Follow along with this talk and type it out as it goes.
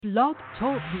Blog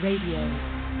Talk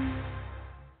Radio.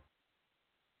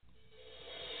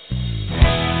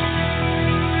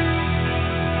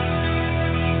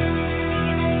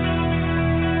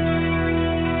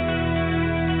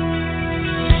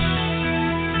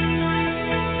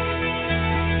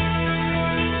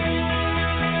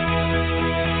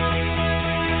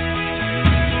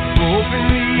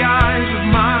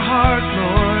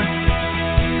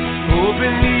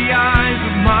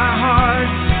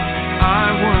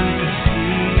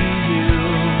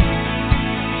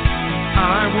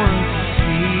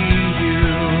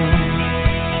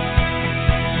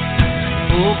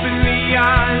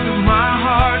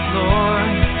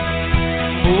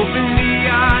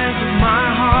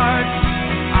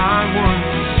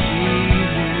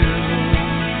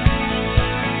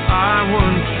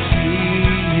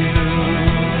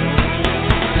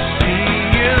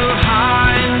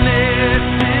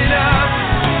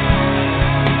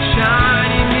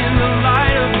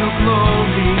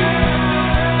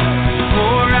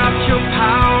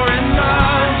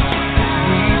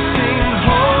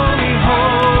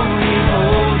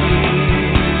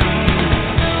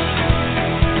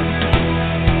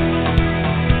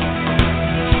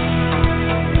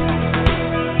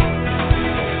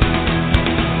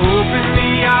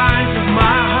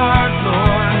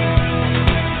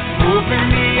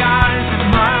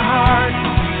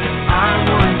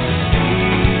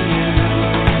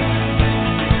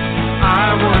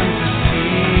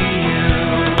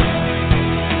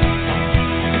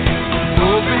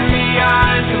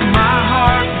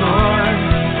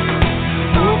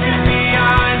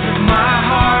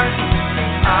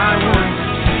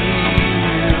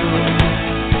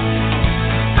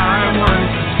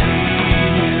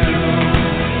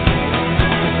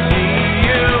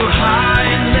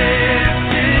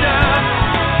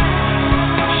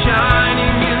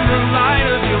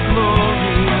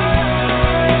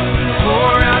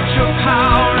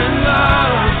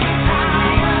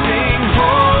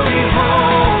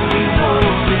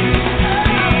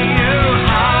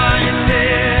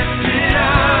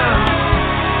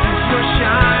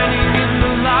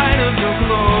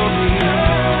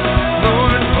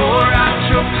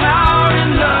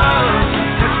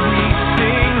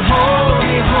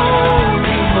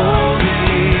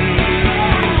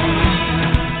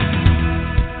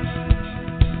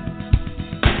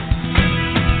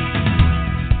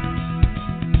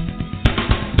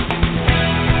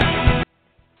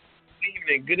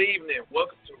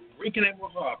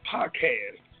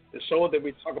 That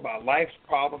we talk about life's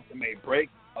problems that may break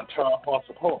or tear our hearts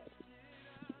apart.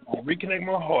 On Reconnect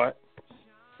My Heart,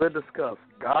 we'll discuss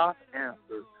God's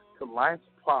answers to life's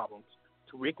problems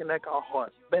to reconnect our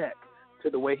hearts back to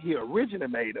the way He originally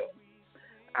made us.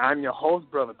 I'm your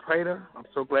host, Brother Prater. I'm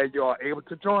so glad you are able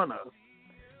to join us.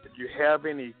 If you have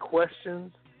any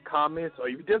questions, comments, or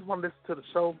you just want to listen to the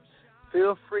show,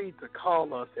 feel free to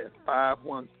call us at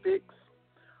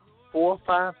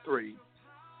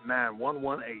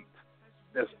 516-453-9118.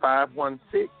 That's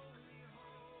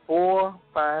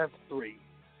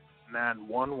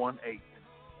 516-453-9118.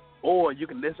 Or you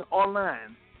can listen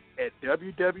online at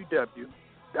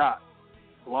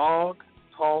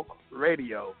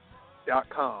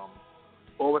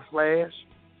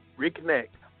www.blogtalkradio.com/reconnect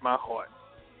my heart.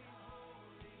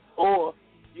 Or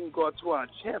you can go to our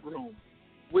chat room,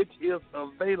 which is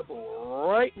available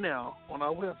right now on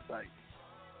our website.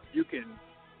 You can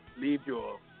leave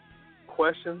your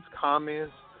questions,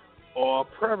 comments, or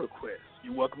prayer requests.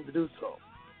 You're welcome to do so.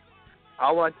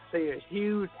 I would like to say a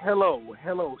huge hello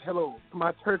to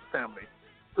my church family,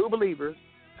 True Believers,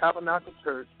 Tabernacle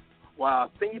Church, while our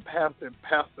senior pastor,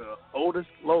 Pastor Otis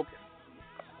Logan.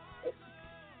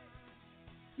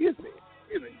 Excuse me.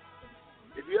 If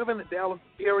you're ever in the Dallas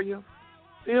area,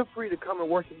 feel free to come and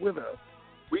worship with us.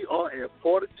 We are at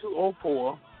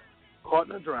 4204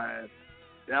 Partner Drive,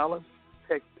 Dallas,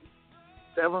 Texas,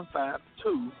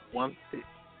 75216.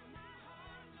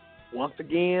 Once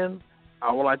again,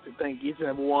 I would like to thank each and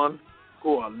every one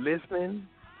who are listening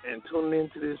and tuning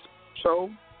into this show.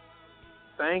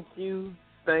 Thank you,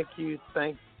 thank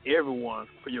everyone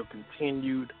for your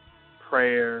continued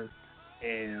prayers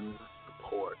and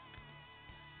support.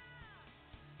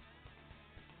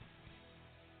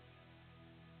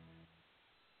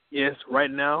 Yes, right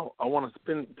now I want to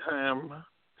spend time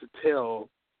to tell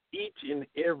each and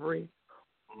every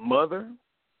mother,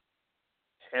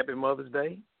 happy Mother's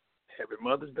Day, happy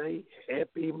Mother's Day,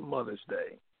 happy Mother's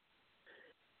Day.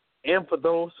 And for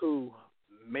those who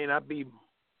may not be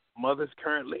mothers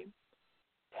currently,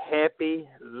 happy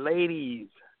Ladies'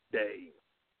 Day.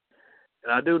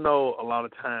 And I do know a lot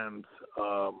of times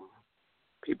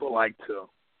people like to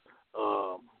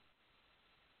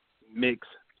mix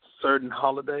certain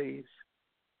holidays,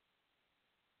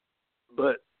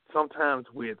 but sometimes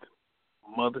with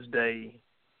Mother's Day,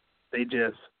 they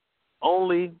just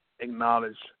only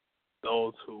acknowledge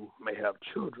those who may have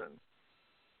children.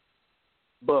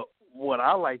 But what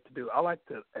I like to do, I like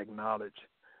to acknowledge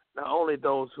not only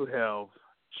those who have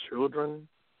children,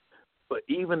 but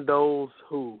even those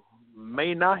who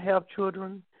may not have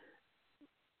children,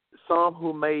 some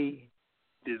who may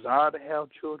desire to have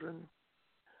children.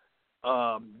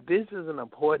 This is an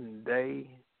important day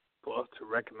for us to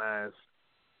recognize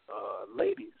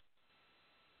ladies.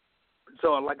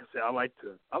 So, like I said, I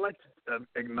like to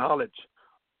acknowledge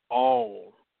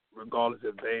all, regardless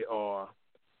if they are,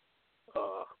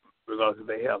 regardless if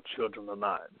they have children or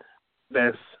not.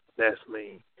 That's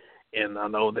me, and I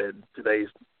know that today's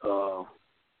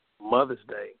Mother's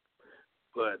Day,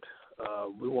 but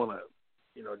we want to,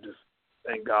 just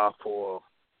thank God for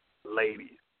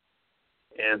ladies.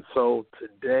 And so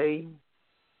today,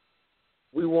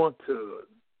 we want to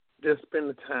just spend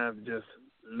the time to just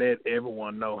let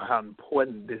everyone know how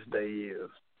important this day is.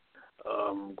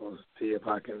 I'm going to see if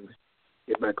I can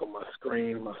get back on my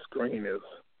screen. My screen is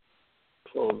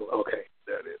closed. Okay,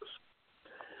 there it is.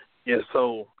 Yeah,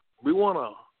 so we want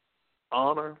to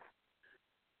honor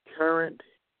current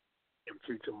and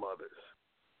future mothers.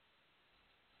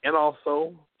 And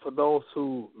also, for those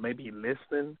who may be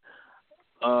listening,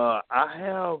 I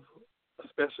have a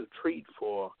special treat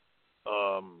for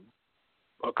a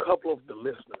couple of the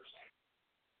listeners.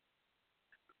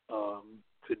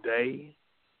 Today,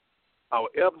 our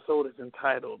episode is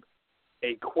entitled,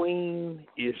 A Queen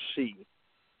is She.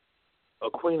 A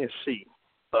Queen is She.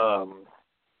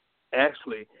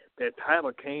 Actually, that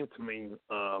title came to me,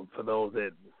 for those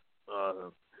that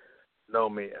know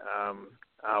me.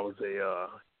 I was a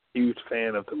huge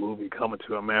fan of the movie Coming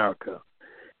to America,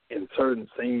 and certain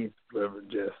scenes were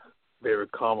just very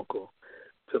comical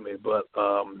to me. But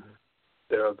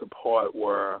there was a part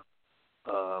where,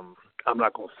 I'm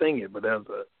not going to sing it, but there's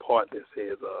a part that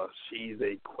says, she's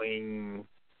a queen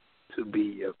to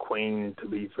be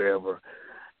forever.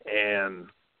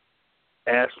 And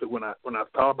actually, when I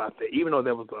thought about that, even though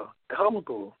there was a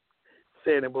comical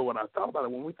setting, but when I thought about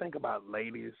it, when we think about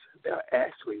ladies, they're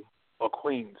actually are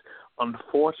queens.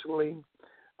 Unfortunately,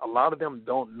 a lot of them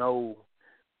don't know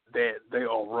that they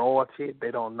are royalty.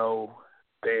 They don't know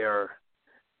their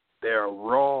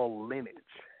royal lineage.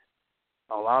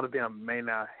 A lot of them may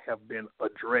not have been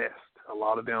addressed. A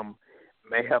lot of them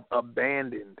may have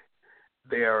abandoned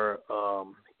their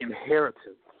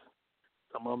inheritance.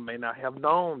 Some of them may not have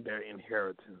known their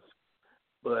inheritance.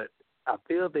 But I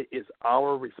feel that it's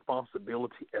our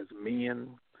responsibility as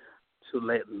men to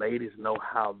let ladies know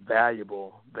how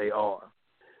valuable they are.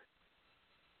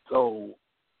 So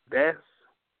that's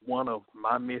one of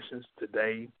my missions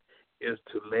today, is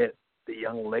to let the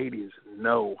young ladies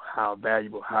know how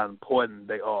valuable, how important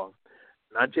they are,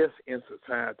 not just in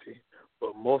society,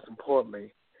 but most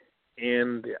importantly,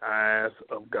 in the eyes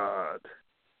of God.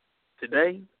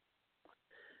 Today,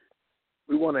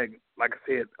 we want to, like I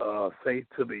said, say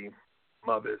to the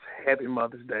mothers, Happy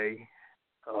Mother's Day.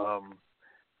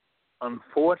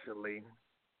 Unfortunately,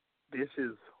 this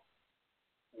is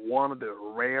one of the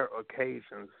rare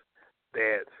occasions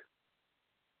that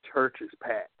church is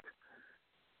packed,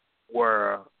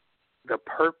 where the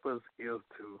purpose is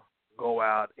to go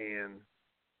out and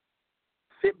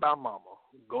sit by mama,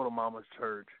 go to mama's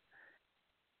church,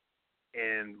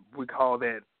 and we call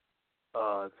that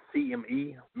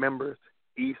CME members,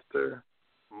 Easter,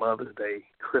 Mother's Day,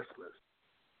 Christmas.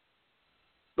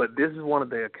 But this is one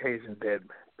of the occasions that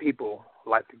people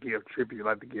like to give tribute,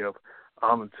 like to give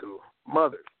honor to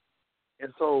mothers.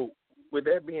 And so with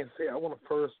that being said, I want to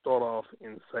first start off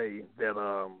and say that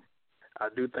I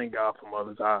do thank God for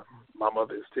mothers. My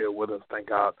mother is still with us. Thank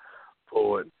God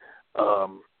for it.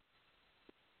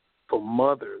 For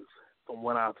mothers, from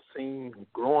what I've seen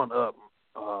growing up,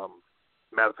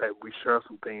 matter of fact, we share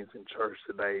some things in church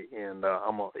today, and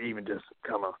I'm going to even just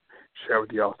kind of share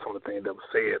with y'all some of the things that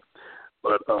were said.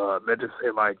 But let's just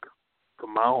say, like,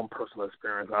 from my own personal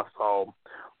experience, I saw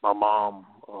my mom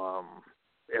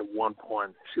at one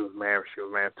point. She was married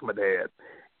to my dad.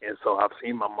 And so I've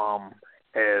seen my mom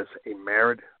as a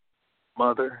married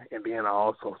mother, and then I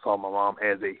also saw my mom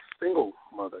as a single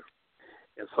mother.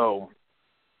 And so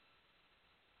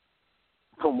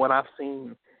from what I've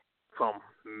seen from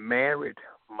married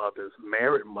mothers,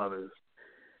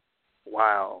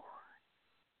 wow,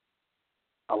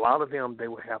 a lot of them, they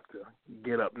would have to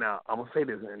get up. Now, I'm going to say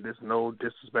this, and there's no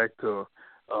disrespect to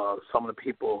some of the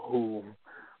people who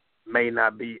may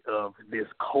not be of this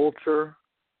culture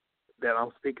that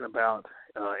I'm speaking about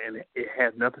and it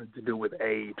has nothing to do with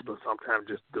age, but sometimes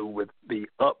just do with the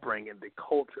upbringing, the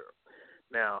culture.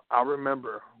 Now, I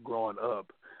remember growing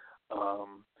up,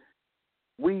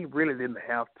 we really didn't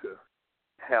have to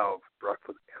have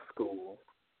breakfast at school.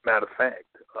 Matter of fact,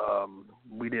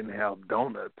 we didn't have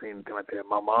donuts or anything like that.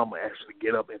 My mom would actually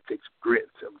get up and fix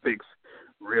grits and fix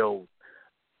real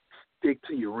stick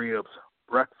to your ribs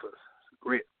breakfast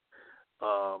grits.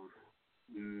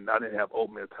 I didn't have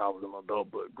oatmeal towels in my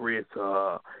adult, but grits,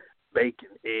 bacon,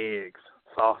 eggs,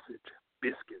 sausage,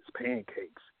 biscuits,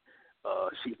 pancakes.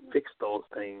 She fixed those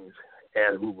things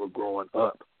as we were growing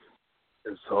up.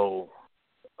 And so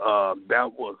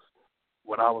that was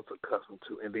what I was accustomed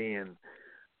to. And then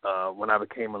when I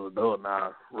became an adult and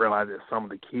I realized that some of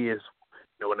the kids,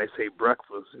 when they say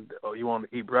breakfast, oh, you want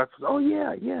to eat breakfast? Oh,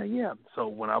 yeah. So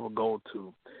when I would go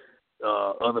to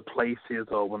other places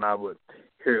or when I would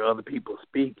hear other people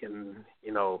speak and,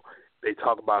 they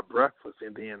talk about breakfast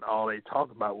and then all they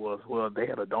talked about was, well, they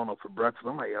had a donut for breakfast.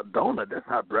 I'm like, a donut? That's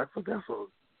not breakfast. That's a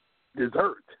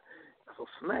dessert. That's a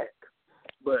snack.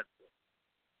 But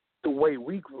the way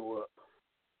we grew up,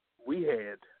 we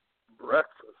had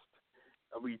breakfast.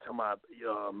 We talking about,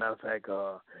 matter of fact,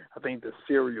 I think the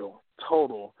cereal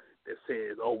total that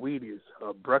says, Wheaties,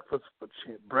 breakfast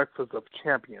of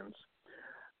champions.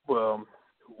 Well,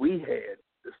 we had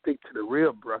to stick to the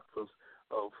real breakfast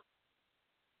of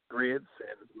grits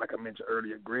and, like I mentioned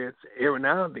earlier, grits. Every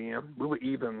now and then, we would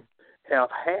even have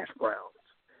hash browns.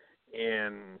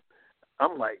 And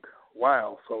I'm like,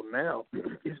 wow. So now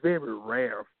it's very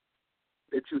rare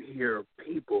that you hear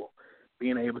people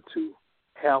being able to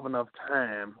have enough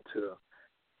time to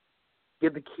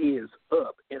get the kids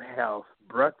up and have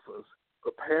breakfast,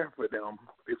 prepare for them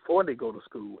before they go to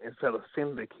school instead of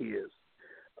sending the kids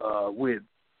with,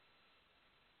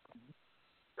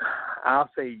 I'll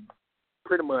say,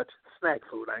 pretty much snack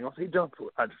food. I ain't going to say junk food.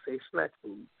 I just say snack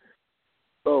food.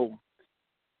 So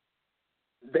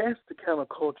that's the kind of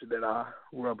culture that I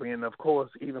grew up in. Of course,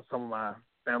 even some of my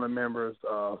family members,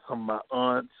 some of my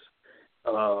aunts,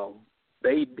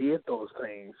 they did those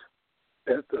things.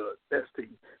 That's the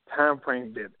time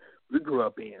frame that we grew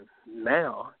up in.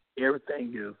 Now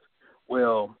everything is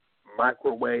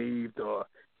microwaved or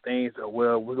things are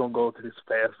we're gonna go to this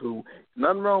fast food.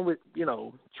 Nothing wrong with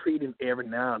treating every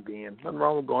now and then. Nothing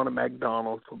wrong with going to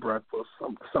McDonald's for breakfast,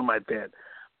 something like that.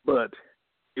 But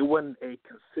it wasn't a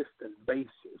consistent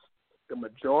basis. The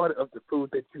majority of the food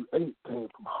that you ate came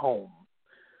from home.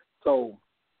 So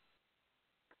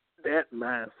that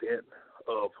mindset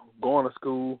of going to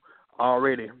school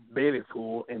already belly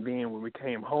full, and then when we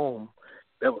came home,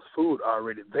 there was food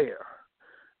already there.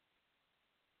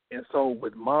 And so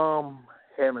with mom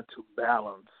having to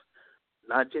balance,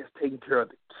 not just taking care of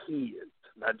the kids,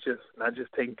 not just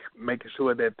making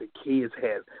sure that the kids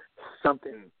had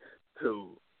something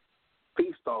to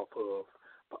feast off of,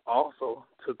 but also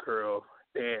took care of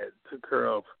dad, took care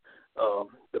of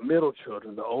the middle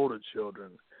children, the older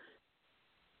children.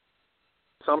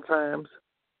 Sometimes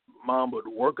mom would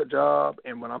work a job,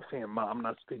 and when I'm saying mom, I'm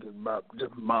not speaking about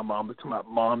just my mom, I'm talking about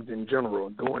moms in general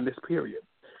during this period.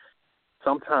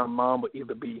 Sometimes mom would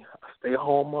either be a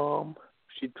stay-at-home mom.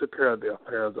 She took care of the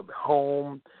affairs of the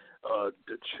home,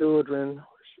 the children.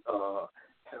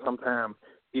 Sometimes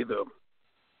either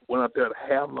went up there to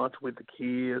have lunch with the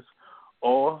kids,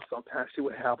 or sometimes she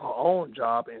would have her own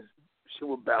job and she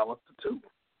would balance the two.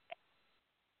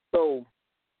 So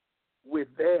with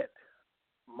that,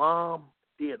 mom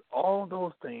did all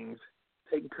those things,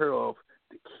 taking care of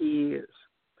the kids,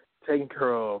 taking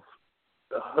care of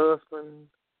the husband,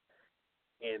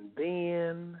 and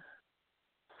then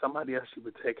somebody else she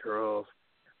would take care of,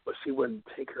 but she wouldn't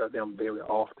take care of them very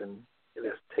often, and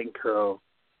that's taking care of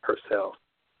herself.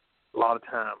 A lot of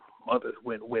times, mothers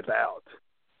went without.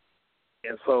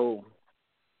 And so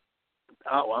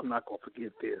I'm not going to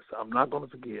forget this. I'm not going to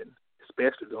forget,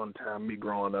 especially during the time me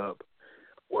growing up,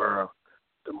 where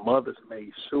the mothers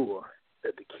made sure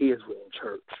that the kids were in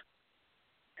church.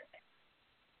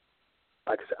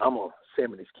 Like I said, I'm a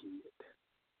 70s kid.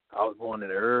 I was born in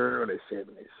the early 70s.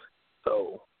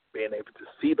 So being able to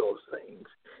see those things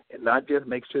and not just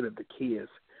make sure that the kids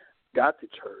got to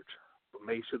church, but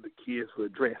make sure the kids were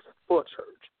dressed for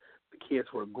church. The kids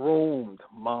were groomed.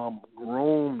 Mom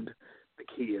groomed the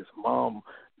kids. Mom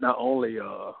not only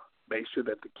made sure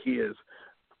that the kids'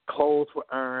 clothes were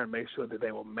ironed, made sure that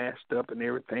they were matched up and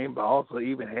everything, but also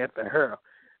even had the hair.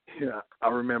 I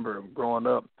remember growing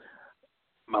up,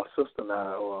 my sister and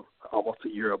I were almost a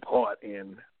year apart,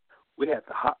 and we had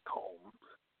the hot combs.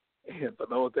 And for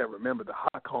those that remember the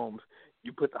hot combs,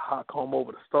 you put the hot comb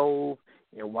over the stove,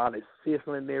 and while it's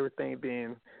sizzling and everything,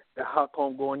 then that hot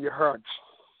comb go in your hair,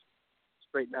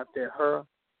 straighten out that hair,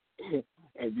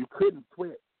 and you couldn't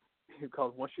sweat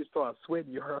because once you start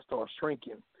sweating, your hair starts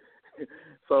shrinking.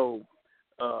 So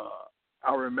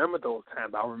I remember those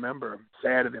times. I remember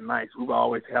Saturday nights. We would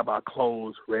always have our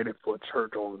clothes ready for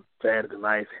church on Saturday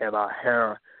nights, have our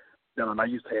hair done. I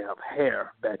used to have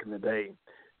hair back in the day,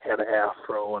 had an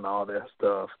afro and all that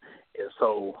stuff. And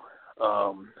so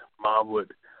Mom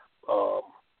would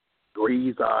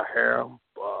grease our hair,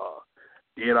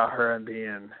 did our hair, and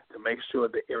then to make sure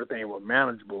that everything was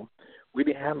manageable, we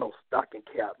didn't have no stocking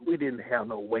cap. We didn't have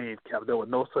no wave cap. There was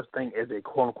no such thing as a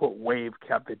quote-unquote wave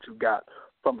cap that you got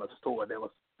from the store that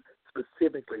was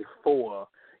specifically for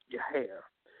your hair.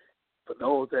 For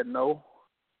those that know,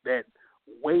 that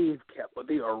wave cap, or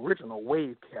the original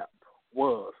wave cap,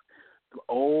 was the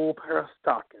old pair of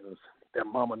stockings that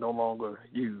Mama no longer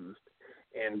used.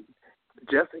 And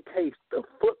just in case the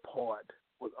foot part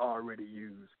was already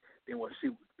used, then what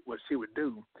she would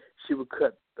do, she would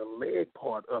cut the leg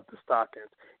part of the stockings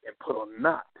and put a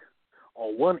knot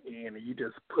on one end, and you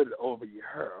just put it over your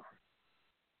hair.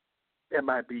 That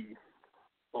might be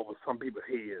over some people's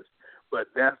heads, but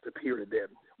that's the period that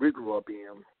we grew up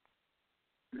in.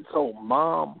 And so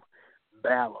Mom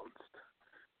balanced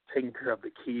taking care of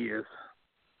the kids,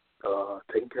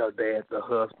 taking care of dads, the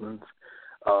husbands,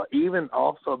 even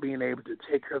also being able to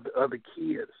take care of the other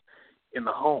kids in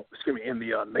the home, in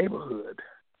the neighborhood.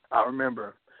 I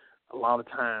remember a lot of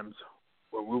times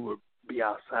when we would be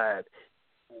outside,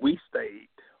 we stayed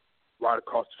right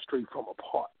across the street from a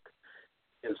park.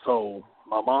 And so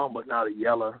my mom was not a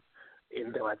yeller,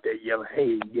 anything like that, yelling,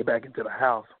 hey, get back into the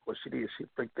house. What she did, she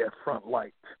flicked that front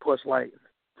light, push light,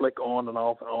 flick on and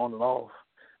off and on and off.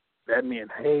 That meant,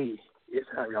 hey, it's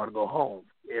time y'all to go home.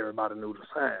 Everybody knew the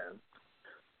sign.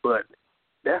 But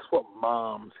that's what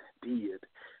moms did.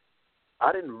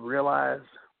 I didn't realize,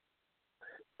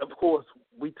 of course,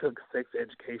 we took sex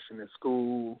education in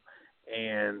school,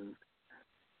 and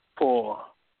for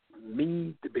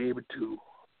me to be able to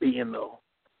be in the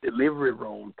delivery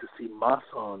room to see my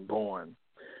son born,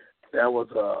 that was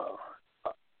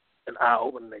an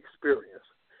eye-opening experience.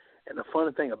 And the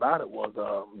funny thing about it was,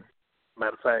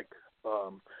 matter of fact,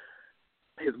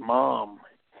 his mom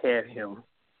had him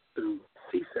through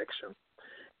C-section.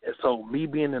 And so me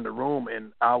being in the room,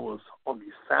 and I was on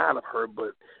the side of her,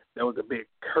 but there was a big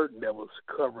curtain that was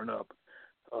covering up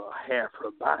half her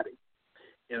body.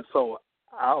 And so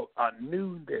I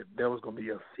knew that there was going to be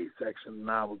a C-section, and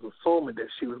I was assuming that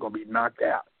she was going to be knocked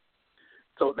out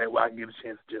so that way I can get a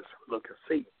chance to just look and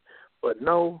see. But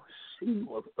no, she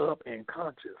was up and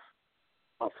conscious.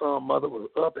 My son's mother was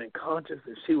up and conscious,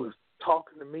 and she was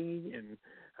talking to me, and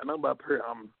I'm up here,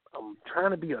 I'm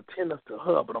trying to be attentive to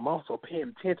her, but I'm also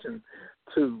paying attention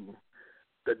to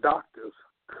the doctors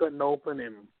cutting open,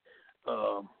 and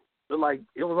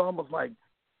it was almost like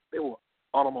they were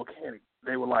auto mechanic.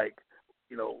 They were like,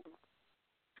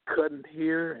 cutting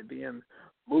here and then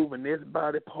moving this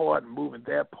body part and moving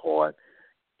that part,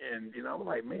 and I'm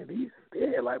like, man,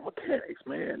 they're like mechanics,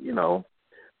 man.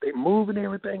 They moving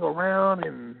everything around,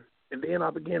 and then I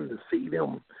began to see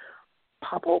them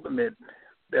pop open that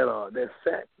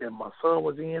sack that my son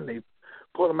was in. They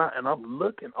pulled him out, and I'm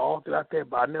looking all throughout there,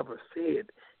 but I never said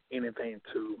anything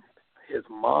to his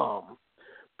mom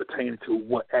pertaining to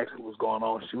what actually was going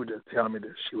on. She was just telling me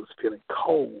that she was feeling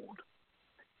cold.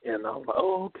 And I was like,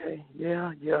 oh, okay,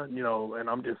 yeah, and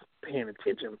I'm just paying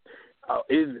attention.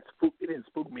 It didn't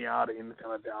spook me out or anything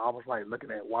like that. I was like looking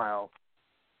at, wow,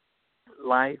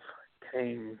 life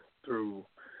came through,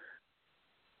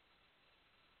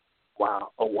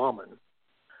 a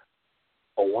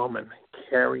woman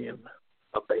carrying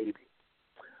a baby,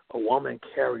 a woman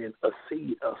carrying a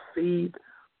seed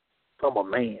from a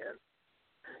man.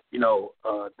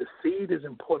 The seed is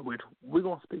important, which we're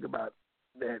going to speak about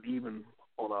that even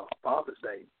on our Father's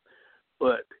Day.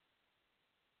 But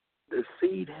the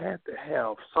seed had to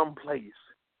have some place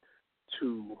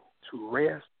to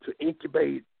rest, to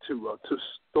incubate, to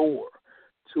store,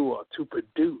 to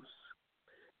produce.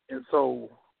 And so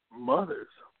mothers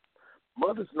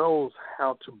knows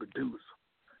how to produce.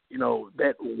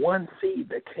 That one seed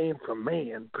that came from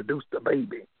man produced a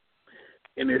baby.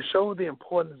 And it showed the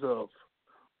importance of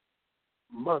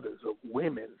mothers, of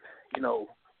women.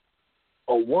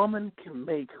 A woman can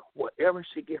make whatever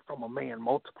she gets from a man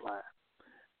multiply.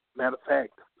 Matter of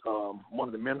fact, one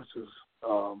of the ministers,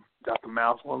 Dr.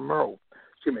 Miles Monroe,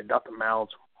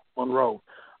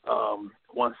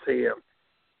 once said,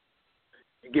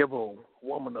 you give a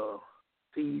woman a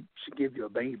seed, she give you a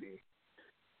baby.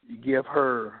 You give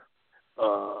her,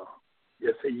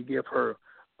 you give her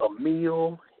a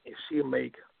meal, and she'll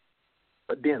make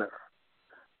for dinner,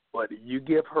 but you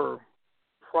give her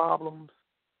problems,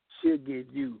 she'll give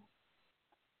you,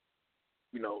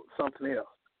 something else.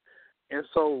 And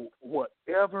so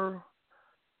whatever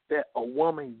that a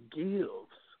woman gives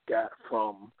got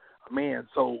from a man.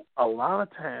 So a lot of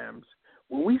times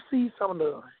when we see some of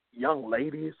the young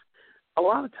ladies, a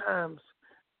lot of times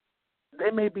they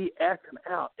may be acting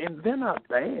out, and they're not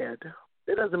bad.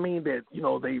 That doesn't mean that,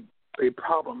 they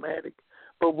problematic.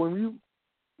 But when you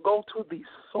go to the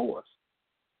source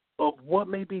of what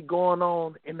may be going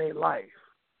on in their life,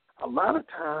 a lot of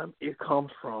time it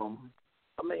comes from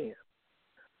a man.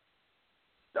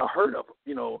 The hurt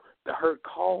the hurt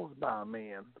caused by a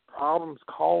man, the problems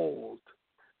caused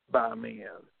by a man.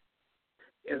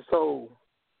 And so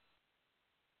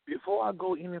before I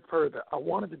go any further, I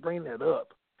wanted to bring that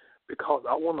up because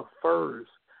I want to first,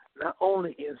 not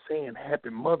only in saying Happy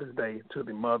Mother's Day to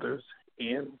the mothers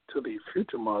and to the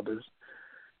future mothers,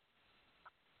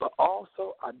 but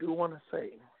also I do want to say,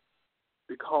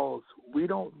 because we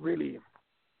don't really,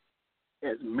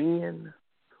 as men,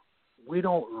 we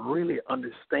don't really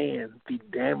understand the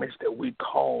damage that we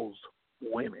cause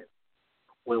women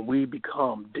when we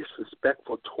become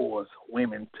disrespectful towards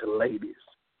women to ladies.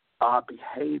 Our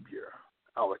behavior,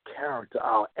 our character,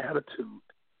 our attitude,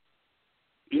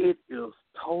 it is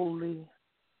totally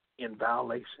in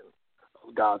violation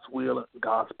of God's will and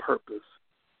God's purpose,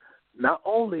 not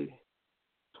only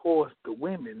towards the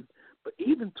women, but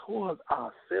even towards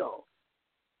ourselves.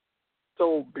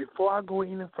 So before I go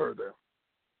any further,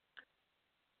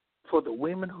 for the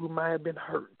women who might have been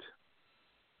hurt,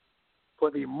 for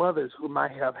the mothers who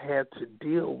might have had to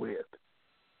deal with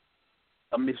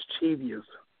a mischievous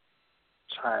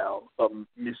child, a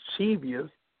mischievous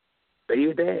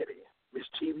baby daddy,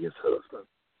 mischievous husband,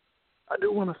 I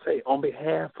do want to say on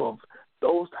behalf of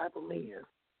those type of men,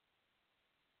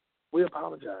 we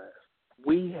apologize.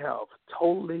 We have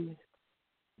totally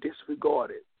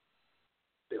disregarded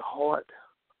the heart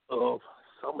of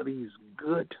some of these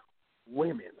good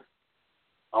women.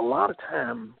 A lot of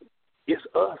time, it's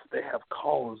us that have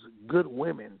caused good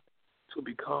women to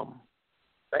become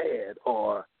bad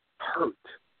or hurt.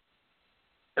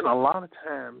 And a lot of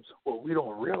times, what we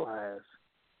don't realize,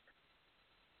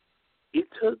 it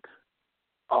took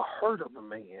a hurt of a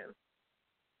man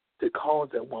to cause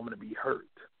that woman to be hurt.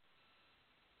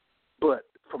 But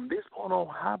from this point on,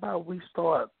 how about we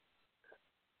start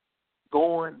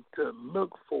going to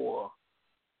look for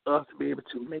us to be able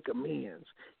to make amends?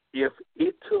 If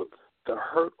it took the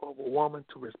hurt of a woman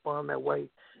to respond that way,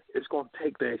 it's going to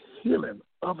take the healing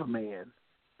of a man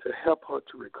to help her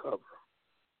to recover.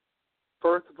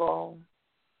 First of all,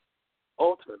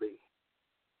 ultimately,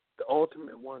 the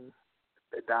ultimate one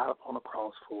that died upon the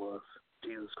cross for us,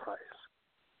 Jesus Christ.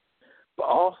 But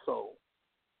also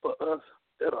for us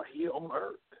that are here on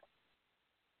earth,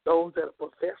 those that are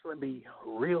professionally be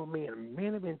real men,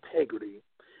 men of integrity,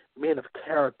 men of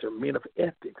character, men of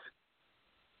ethics.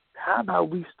 How about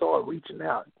we start reaching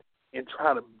out and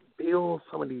try to build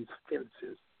some of these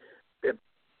fences that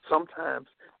sometimes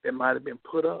that might have been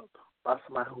put up by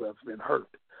somebody who has been hurt.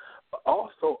 But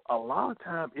also, a lot of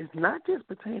times, it's not just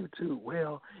pertaining to,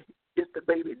 well, it's the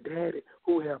baby daddy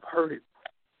who have hurt it,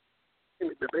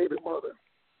 the baby mother.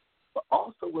 But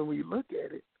also, when we look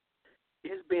at it,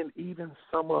 it's been even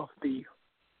some of the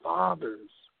fathers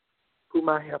who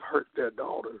might have hurt their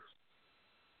daughters.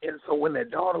 And so when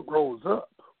that daughter grows up,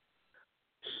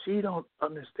 she don't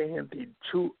understand the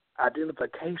true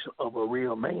identification of a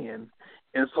real man.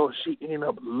 And so she end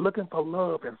up looking for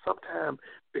love. And sometimes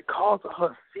because of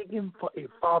her seeking for a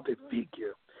father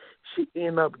figure, she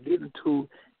end up getting to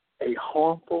a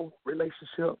harmful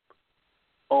relationship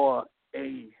or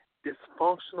a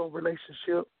dysfunctional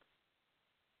relationship,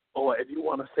 or if you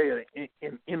want to say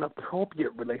an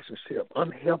inappropriate relationship,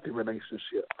 unhealthy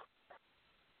relationship.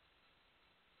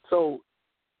 So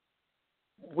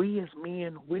we as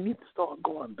men, we need to start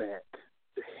going back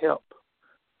to help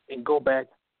and go back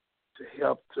to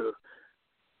help to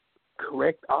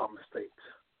correct our mistakes,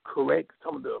 correct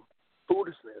some of the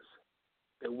foolishness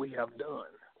that we have done.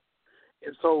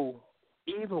 And so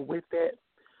even with that,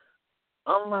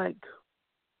 unlike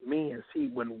men, see,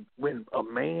 when a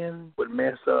man would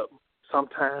mess up,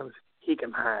 sometimes he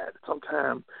can hide.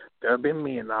 Sometimes there have been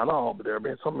men, not all, but there have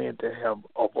been some men that have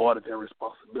avoided their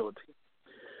responsibility.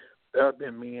 There have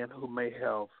been men who may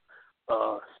have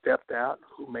stepped out,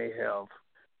 who may have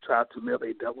tried to live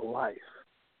a double life.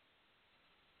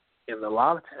 And a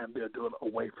lot of times they're doing it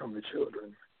away from the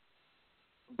children.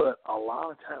 But a lot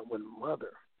of times when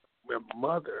mother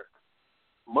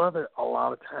a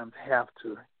lot of times have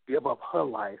to give up her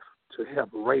life to help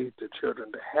raise the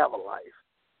children to have a life.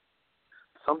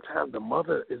 sometimes the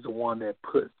mother is the one that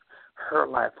puts her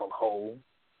life on hold.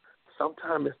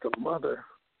 Sometimes it's the mother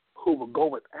who will go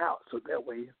without so that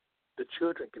way the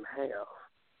children can have.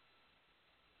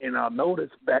 And I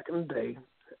noticed back in the day,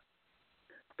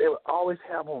 they would always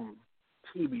have on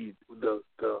TV the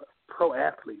pro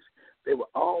athletes. They would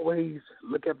always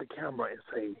look at the camera and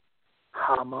say,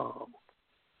 "Hi, Mom."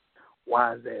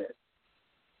 Why is that?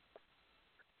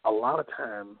 A lot of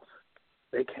times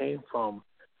they came from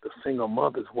the single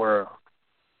mothers where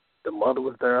the mother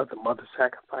was there, the mother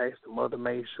sacrificed, the mother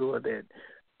made sure that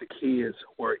the kids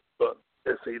were,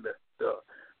 let's say, the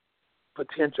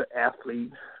potential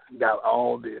athlete got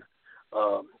all the,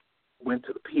 went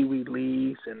to the Pee Wee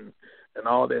leagues and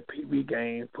all that Pee Wee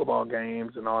games, football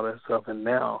games and all that stuff, and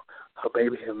now her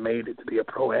baby has made it to be a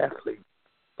pro athlete.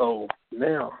 So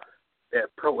now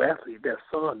that pro athlete, that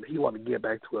son, he want to get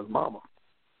back to his mama.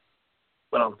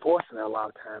 But unfortunately, a lot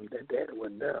of times that daddy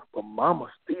wasn't there. But mama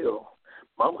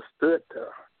stood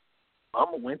there.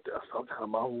 Mama went there. Sometimes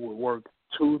mama would work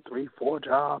 2, 3, 4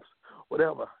 jobs,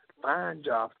 whatever, find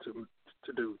jobs to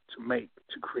do,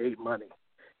 to create money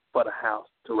for the house,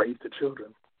 to raise the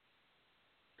children.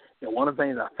 And one of the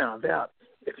things I found out,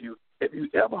 if you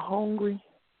ever hungry,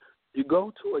 you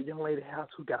go to a young lady's house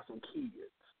who got some kids.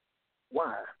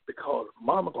 Why? Because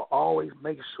mama gonna always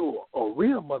make sure, or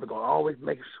real mother gonna always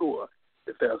make sure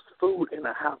that there's food in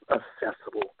the house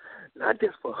accessible, not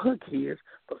just for her kids,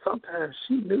 but sometimes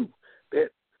she knew that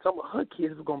some of her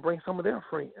kids were gonna bring some of their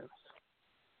friends.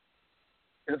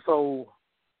 And so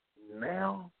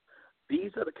now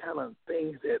these are the kind of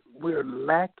things that we're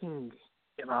lacking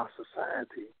in our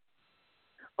society.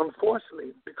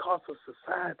 Unfortunately, because of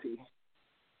society,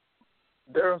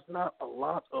 there's not a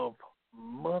lot of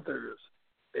mothers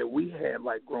that we had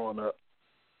like growing up.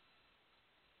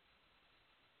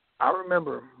 I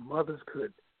remember mothers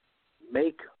could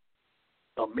make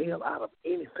a meal out of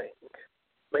anything,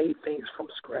 made things from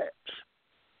scratch.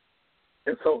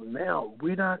 And so now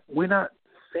we're not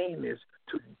saying this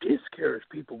to discourage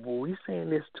people, but we're saying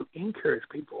this to encourage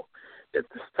people that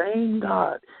the same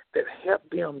God that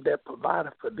helped them, that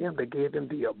provided for them, that gave them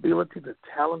the ability, the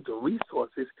talent, the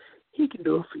resources, he can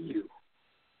do it for you.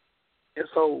 And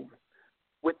so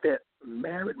with that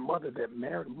married mother,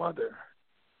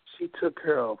 she took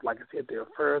care of, like I said, the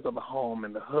affairs of the home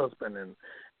and the husband and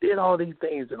did all these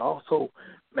things and also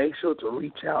made sure to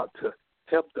reach out to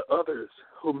help the others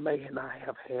who may not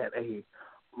have had a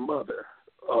mother.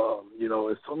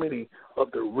 And so many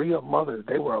of the real mothers,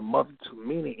 they were a mother to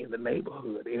many in the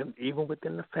neighborhood and even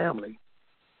within the family.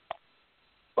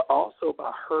 But also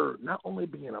by her not only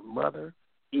being a mother,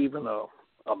 even a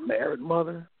married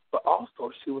mother, but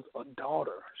also she was a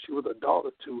daughter. She was a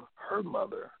daughter to her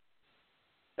mother.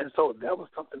 And so that was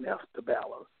something else to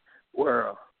balance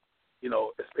where,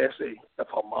 especially if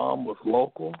her mom was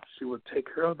local, she would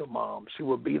take care of the mom. She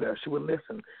would be there. She would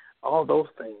listen, all those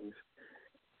things.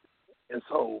 And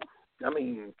so,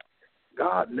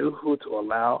 God knew who to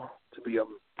allow to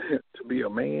be a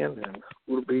man and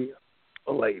who to be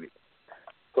a lady.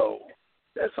 So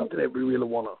that's something that we really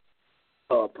want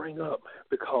to bring up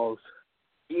because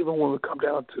even when we come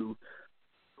down to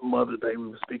Mother's Day, we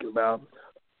were speaking about,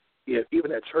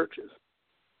 even at churches,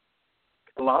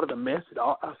 a lot of the message,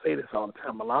 I say this all the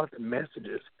time, a lot of the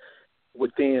messages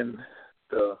within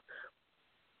the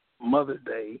Mother's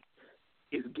Day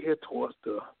is geared towards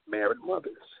the married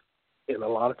mothers. And a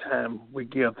lot of time we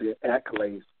give the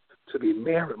accolades to the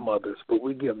married mothers, but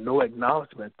we give no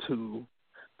acknowledgement to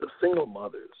the single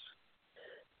mothers.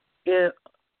 And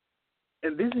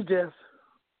this is just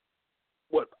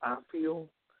what I feel.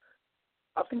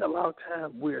 I think a lot of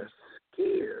times we're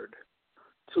scared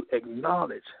to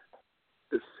acknowledge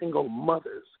the single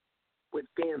mothers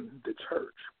within the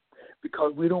church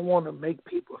because we don't want to make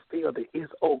people feel that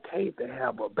it's okay to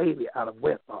have a baby out of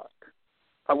wedlock.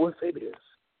 I will say this.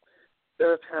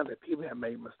 There are times that people have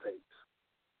made mistakes,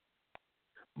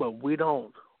 but we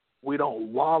don't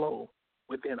wallow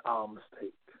within our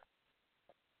mistake.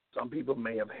 Some people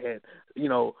may have had,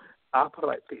 I'll put it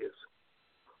like this.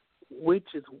 Which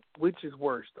is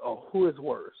worse, or who is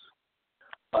worse?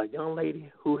 A young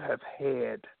lady who have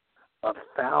had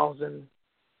 1,000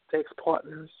 sex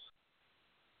partners,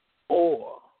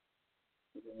 or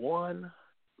one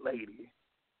lady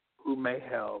who may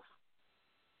have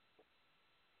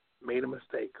made a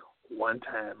mistake one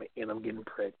time and I'm getting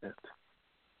pregnant.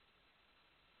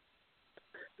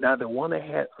 Now, the one that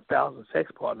had 1,000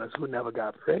 sex partners who never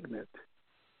got pregnant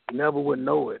never would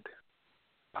know it,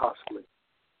 possibly.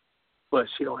 But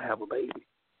she don't have a baby.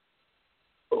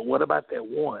 But what about that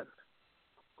one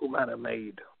who might have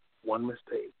made one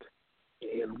mistake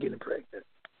and getting pregnant?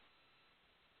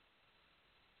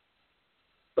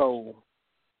 So,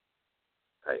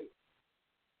 hey,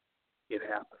 it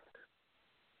happened.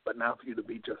 But not for you to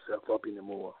beat yourself up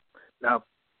anymore. Not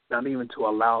even to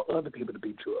allow other people to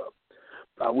beat you up.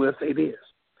 But I will say this.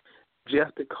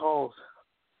 Just because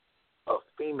a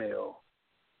female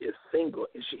is single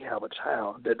and she have a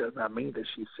child, that does not mean that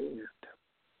she sinned.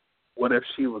 What if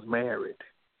she was married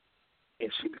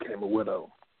and she became a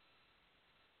widow?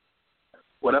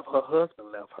 What if her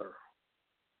husband left her?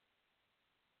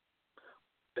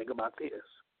 Think about this.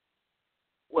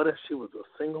 What if she was a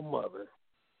single mother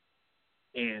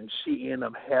and she ended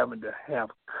up having to have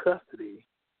custody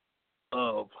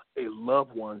of a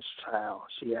loved one's child?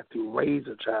 She had to raise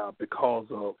a child because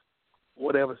of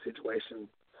whatever situation.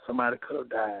 Somebody could have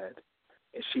died,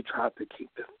 and she tried to keep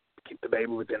the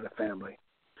baby within the family.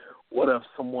 What if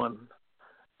someone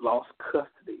lost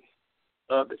custody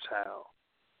of the child?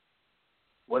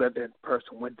 What if that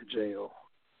person went to jail?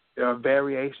 There are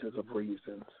variations of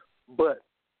reasons, but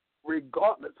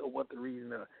regardless of what the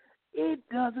reason is, it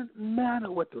doesn't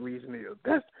matter what the reason is.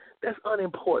 That's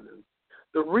unimportant.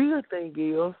 The real thing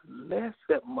is, let's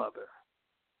stepmother.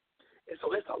 And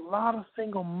so it's a lot of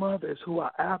single mothers who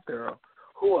are out there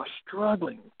who are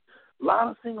struggling. A lot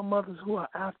of single mothers who are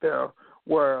out there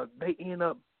where they end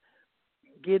up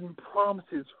getting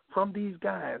promises from these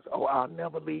guys. Oh, I'll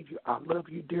never leave you. I love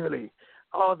you dearly.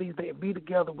 All these, they be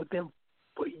together with them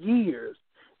for years.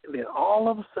 And then all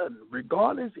of a sudden,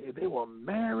 regardless if they were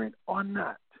married or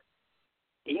not,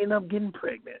 end up getting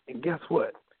pregnant. And guess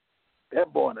what?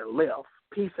 That boy that left,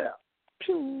 peace out.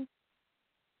 Pew.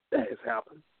 That has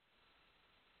happened.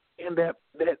 And that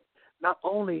not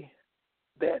only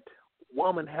that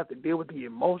woman has to deal with the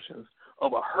emotions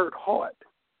of a hurt heart,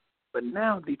 but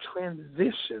now the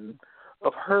transition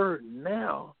of her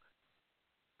now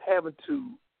having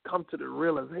to come to the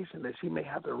realization that she may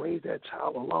have to raise that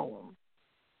child alone.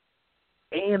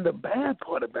 And the bad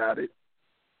part about it,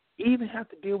 even have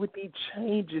to deal with the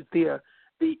changes, the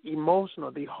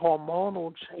emotional, the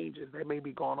hormonal changes that may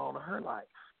be going on in her life.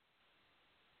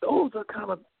 Those are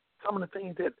kind of some of the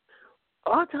things that a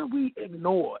lot of times we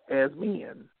ignore as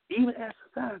men, even as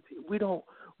society. We don't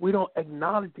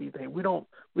acknowledge these things. We don't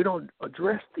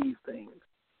address these things.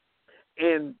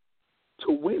 And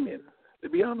to women, to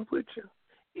be honest with you,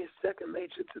 it's second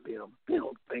nature to them. They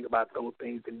don't think about those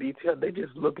things in detail. They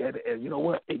just look at it as, you know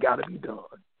what, it got to be done.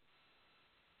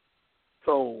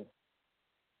 So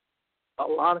a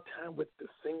lot of time with the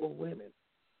single women,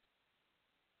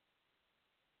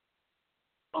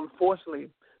 unfortunately,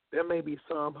 there may be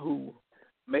some who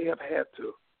may have had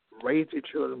to raise their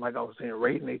children, like I was saying,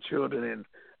 raising their children and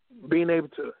being able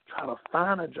to try to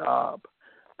find a job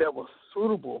that was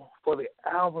suitable for the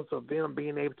hours of them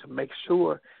being able to make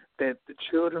sure that the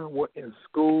children were in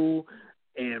school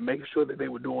and making sure that they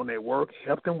were doing their work,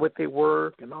 help them with their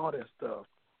work and all that stuff.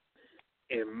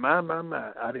 And my,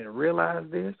 I didn't realize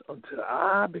this until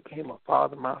I became a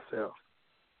father myself.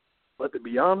 But to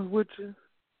be honest with you,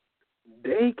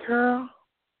 daycare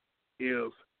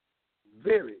is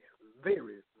very,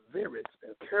 very, very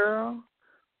expensive. Carol,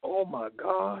 oh my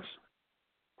gosh.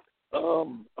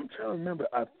 I'm trying to remember.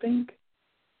 I think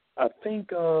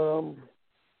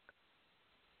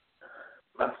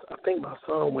my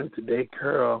son went to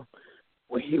daycare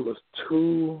when he was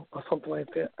 2 or something like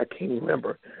that. I can't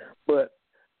remember. But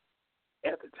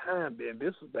at the time, then,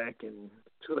 this was back in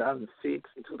 2006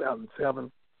 and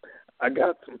 2007, I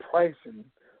got some pricing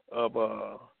of,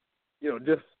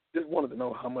 just wanted to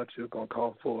know how much it was going to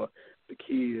cost for the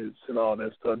kids and all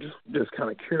that stuff, just kind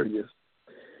of curious.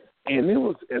 And it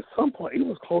was, at some point, it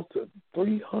was close to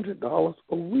 $300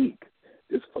 a week.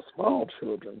 It's for small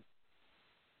children.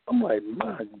 I'm like,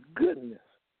 my goodness,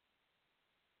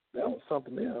 that was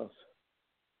something else.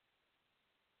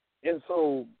 And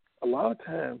so a lot of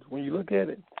times when you look at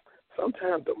it,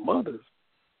 sometimes the mothers,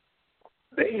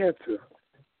 they had to,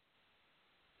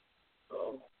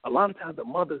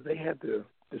 they had to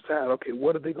decide, okay,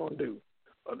 what are they going to do?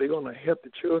 Are they going to help the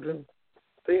children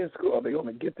stay in school? Are they going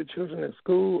to get the children in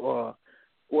school? Or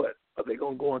what? Are they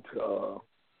going to go into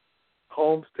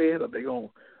homestead? Are they going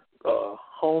to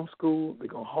homeschool? They're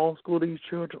going to homeschool these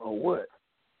children or what?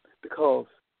 Because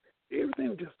everything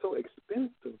was just so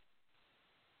expensive.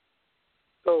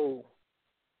 So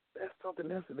that's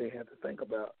something else that they had to think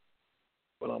about.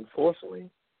 But unfortunately,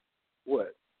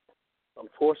 what?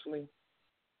 Unfortunately,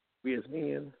 we as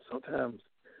men, sometimes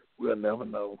we'll never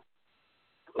know.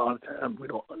 A lot of times we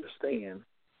don't understand.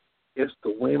 It's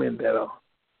the women that are,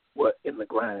 in the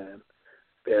grind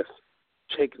that's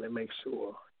checking to make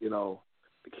sure, the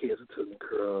kids are taken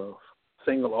care of,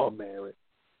 single or married,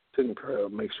 taken care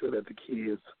of, make sure that the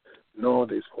kids know what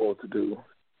they're supposed to do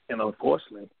And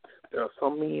unfortunately, there are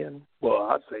some men, well,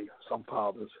 I'd say some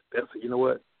fathers, that say, you know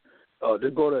what,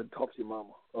 just go there and talk to your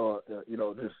mama.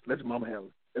 Just let your mama handle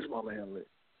it. Let your mama handle it.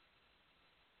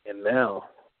 And now,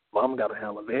 mama got to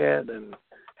handle that and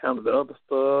handle the other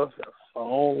stuff, and her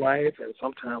own life, and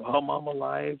sometimes her mama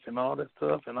life, and all that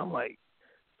stuff. And I'm like,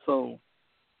 so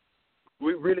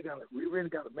we really got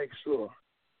to make sure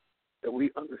that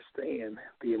we understand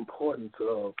the importance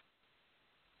of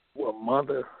what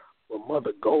mother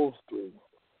goes through.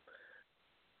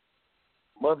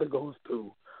 Mother goes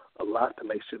through a lot to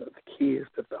make sure that the kids,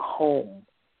 that the home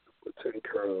was taken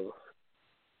care of.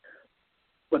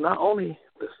 But not only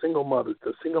the single mothers,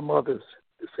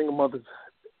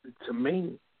 to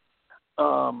me,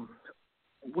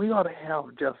 we ought to have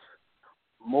just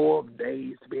more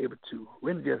days to be able to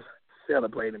really just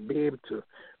celebrate and be able to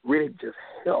really just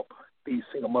help these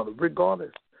single mothers,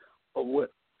 regardless of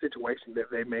what situation that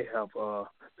they may have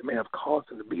caused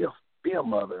them to be a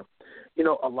mother. You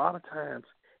know, a lot of times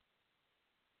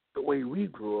the way we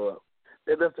grew up,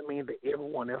 that doesn't mean that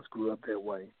everyone else grew up that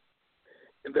way.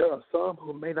 And there are some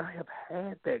who may not have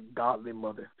had that godly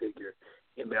mother figure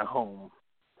in their home.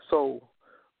 So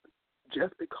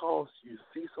just because you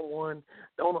see someone,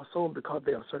 don't assume because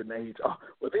they're a certain age,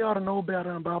 they ought to know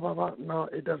better and blah, blah, blah. No,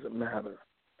 it doesn't matter.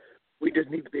 We just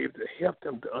need to be able to help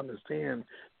them to understand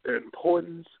their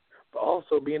importance, but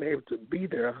also being able to be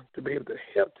there to be able to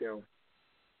help them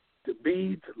to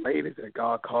be the ladies that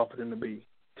God called for them to be.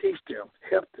 Teach them,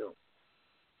 help them.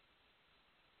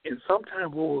 And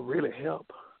sometimes what will really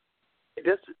help, and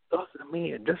just us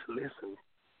men, just listen.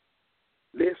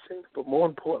 Listen, but more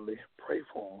importantly, pray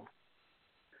for them.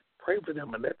 Pray for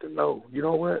them and let them know, you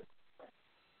know what?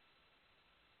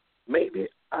 Maybe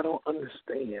I don't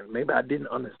understand. Maybe I didn't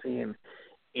understand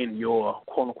in your,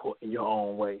 quote unquote, in your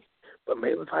own way. But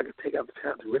maybe if I could take out the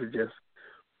time to really just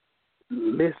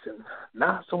listen,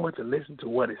 not so much to listen to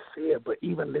what is said, but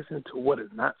even listen to what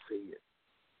is not said.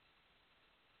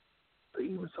 So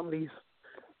even some of these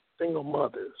single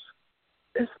mothers,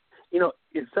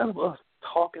 instead of us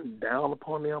talking down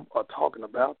upon them or talking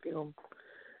about them,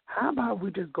 how about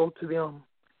we just go to them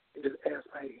and just ask,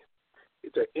 hey,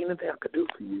 is there anything I could do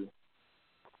for you?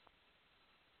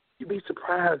 You'd be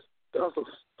surprised. There's a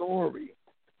story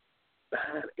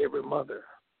behind every mother.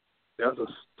 There's a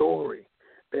story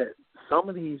that some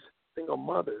of these single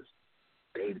mothers,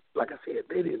 they, like I said,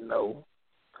 they didn't know.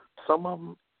 Some of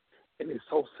them, and it's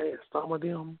so sad, some of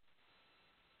them,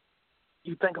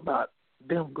 you think about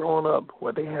them growing up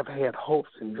where they have had hopes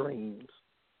and dreams,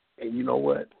 and you know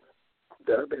what?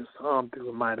 There have been some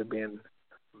who might have been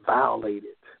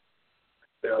violated.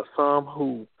 There are some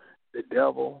who the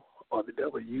devil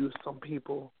used some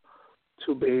people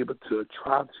to be able to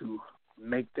try to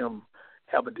make them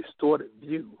have a distorted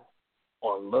view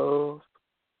on love,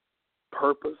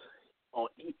 purpose,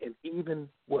 and even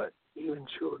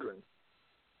children.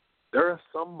 There are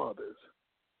some mothers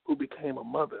who became a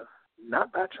mother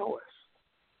not by choice.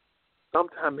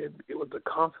 Sometimes it was the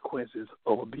consequences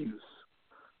of abuse,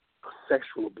 of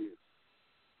sexual abuse.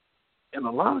 And a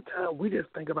lot of times we just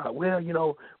think about,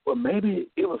 maybe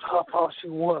it was her fault. She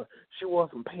wore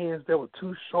some pants that were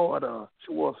too short,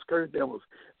 she wore a skirt that was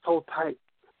so tight.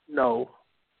 No.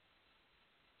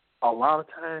 A lot of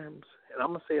times, and I'm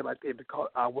gonna say it like that because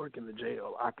I work in the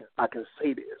jail, I can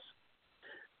say this.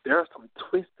 There are some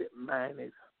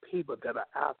twisted-minded people that are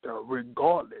out there,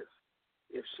 regardless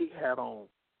if she had on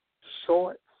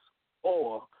shorts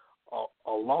or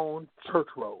a long church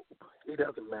robe. It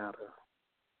doesn't matter.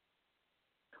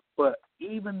 But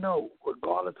even though,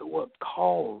 regardless of what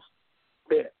caused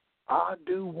that, I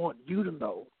do want you to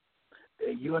know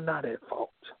that you're not at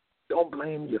fault. Don't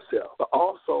blame yourself. But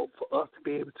also for us to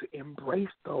be able to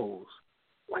embrace those,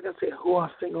 like I said, who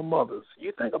are single mothers.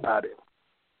 You think about it.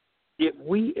 If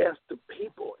we as the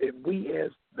people, if we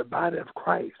as the body of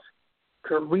Christ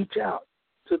can reach out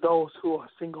to those who are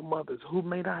single mothers who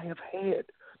may not have had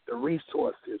the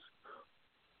resources,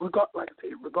 regardless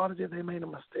if they made a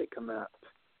mistake or not,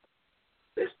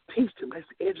 let's teach them, let's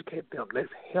educate them, let's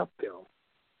help them.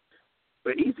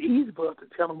 But it's easy for us to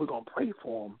tell them we're going to pray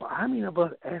for them, but how many of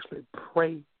us actually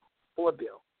pray for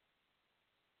them?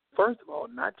 First of all,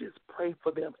 not just pray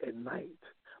for them at night,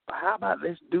 but how about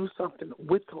let's do something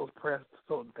with those prayers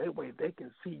so that way they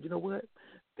can see, you know what,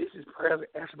 this is prayer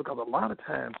actually, because a lot of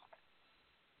times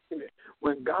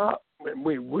when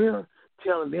we're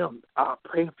telling them, I'll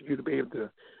pray for you to be able to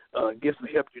get some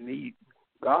help you need,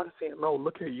 God is saying, no,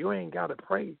 look here, you ain't got to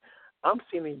pray. I'm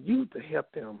sending you to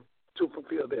help them to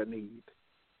fulfill their need.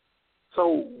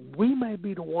 So we may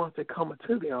be the ones that come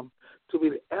to them to be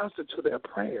the answer to their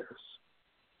prayers.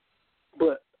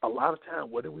 But a lot of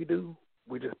time, what do?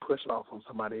 We just push it off on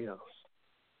somebody else.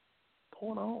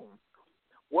 Hold on.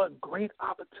 What great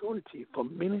opportunity for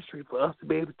ministry for us to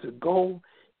be able to go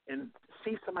and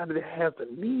see somebody that has a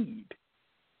need,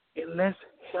 and let's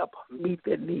help meet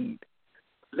that need.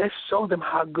 Let's show them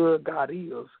how good God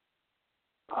is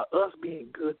by us being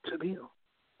good to them.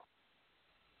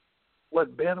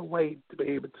 What better way to be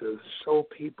able to show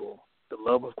people the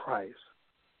love of Christ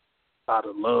by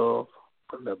the love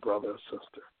from their brother or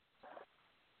sister?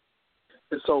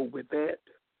 And so with that,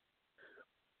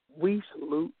 we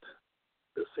salute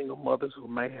the single mothers who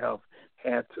may have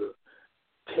had to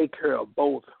take care of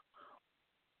both,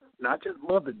 not just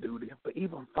mother duty, but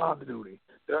even father duty.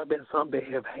 There have been some that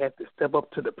have had to step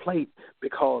up to the plate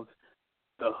because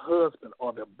the husband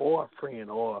or the boyfriend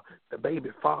or the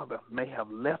baby father may have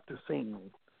left the scene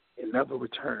and never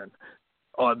returned,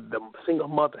 or the single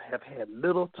mother have had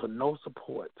little to no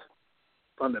support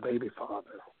from the baby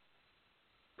father.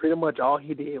 Pretty much all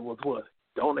he did was what?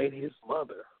 Donate his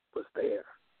mother was there.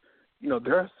 You know,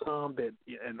 there are some that,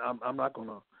 and I'm not going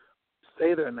to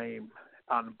say their name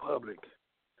out in public.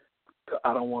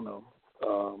 I don't want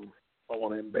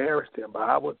to embarrass them, but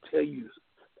I will tell you,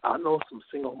 I know some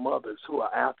single mothers who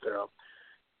are out there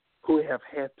who have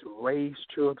had to raise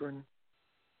children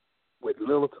with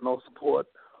little to no support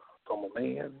from a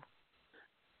man.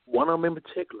 One of them in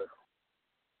particular,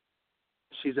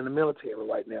 she's in the military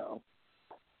right now.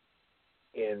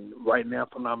 And right now, if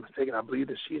I'm not mistaken, I believe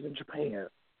that she's in Japan.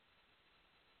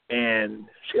 And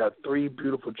she has 3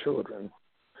 beautiful children,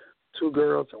 2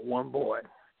 girls and 1 boy.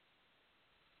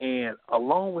 And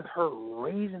along with her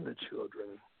raising the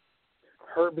children,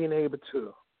 her being able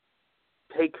to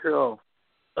take care of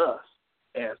us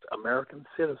as American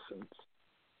citizens,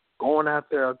 going out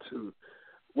there to,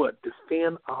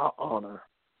 defend our honor,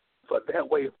 for that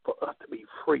way for us to be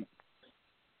free.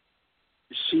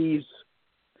 She's,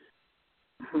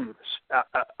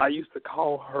 I used to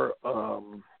call her,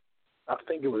 I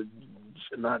think it was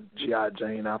not G.I.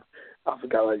 Jane. I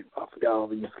forgot all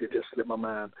these. It just slipped my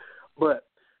mind. But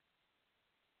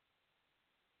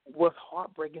what's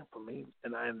heartbreaking for me,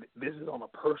 and this is on a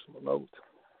personal note,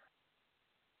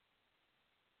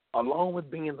 along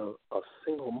with being a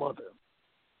single mother,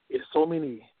 is so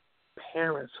many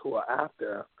parents who are out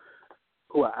there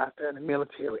in the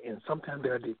military, and sometimes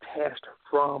they're detached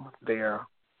from their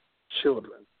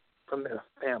children, from their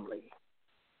family.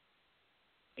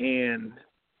 And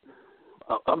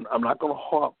I'm not going to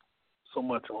harp so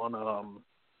much on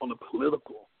the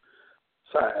political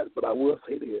side, but I will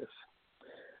say this.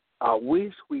 I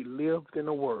wish we lived in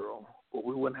a world where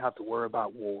we wouldn't have to worry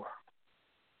about war.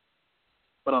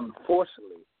 But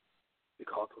unfortunately,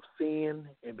 because of sin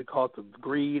and because of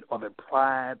greed or the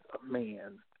pride of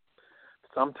man,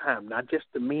 sometimes not just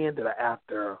the men that are out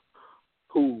there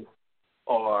who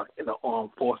are in the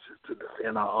armed forces to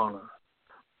defend our honor,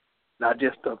 not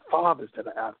just the fathers that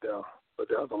are out there, but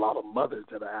there's a lot of mothers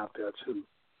that are out there too.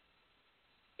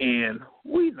 And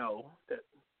we know that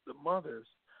the mothers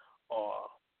are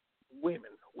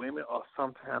women. Women are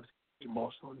sometimes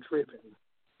emotionally driven.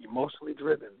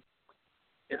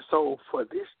 And so for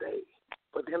this day,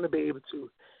 for them to be able to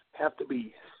have to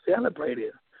be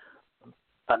celebrated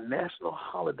a national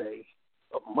holiday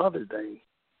of Mother's Day,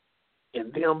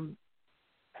 and them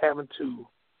having to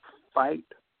fight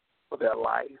for their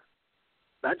life,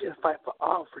 not just fight for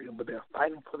our freedom, but they're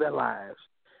fighting for their lives.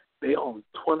 They're on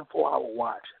 24-hour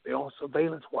watch. They're on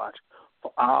surveillance watch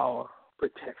for our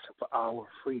protection, for our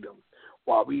freedom.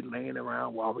 While we laying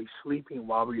around, while we sleeping,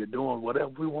 while we are doing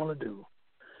whatever we want to do,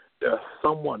 there's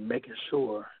someone making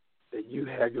sure that you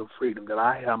have your freedom, that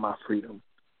I have my freedom.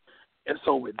 And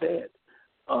so with that,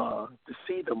 to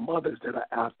see the mothers that are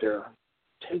out there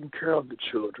taking care of the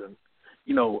children,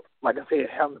 you know, like I said,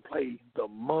 having to play the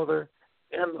mother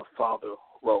and the father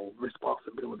role,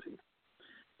 responsibility.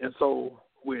 And so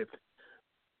with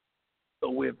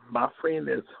my friend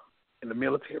that's in the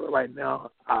military right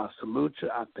now, I salute you.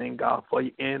 I thank God for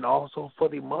you, and also for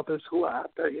the mothers who are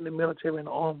out there in the military and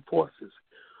the armed forces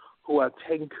who are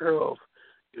taking care of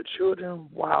your children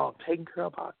while taking care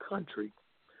of our country.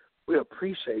 We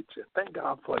appreciate you. Thank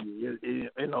God for you.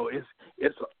 You know, it's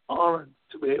an honor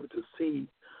to be able to see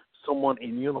someone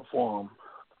in uniform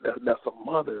that's a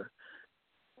mother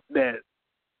that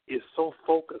is so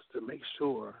focused to make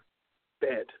sure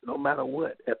that no matter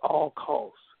what, at all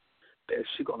costs, that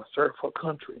she's going to serve her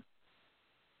country.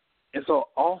 And so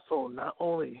also not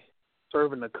only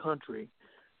serving the country,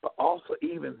 but also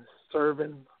even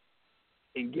serving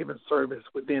and giving service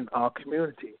within our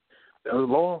community. There are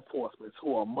law enforcement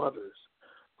who are mothers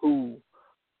who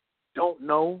don't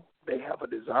know they have a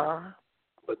desire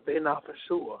but they're not for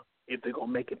sure if they're going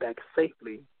to make it back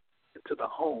safely into the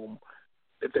home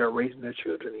that they're raising their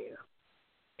children in.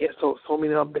 And so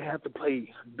many of them, they have to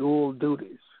play dual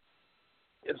duties.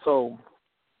 And so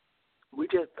we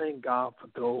just thank God for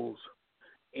those,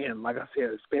 and like I said,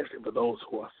 especially for those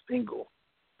who are single.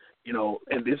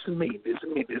 And this is me. This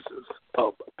is a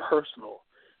personal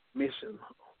mission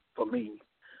for me.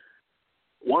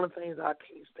 One of the things I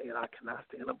can't stand, I cannot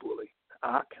stand a bully.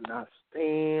 I cannot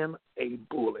stand a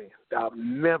bully. I've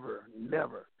never,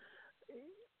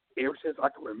 ever since I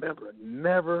can remember,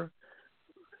 never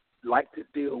liked to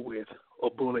deal with a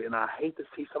bully, and I hate to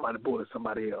see somebody bully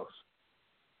somebody else.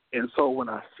 And so when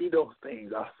I see those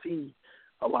things, I see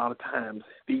a lot of times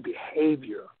the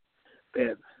behavior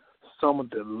that some of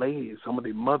the ladies, some of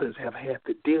the mothers have had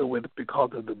to deal with because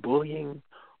of the bullying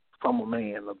from a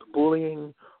man, or the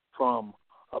bullying from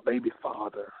a baby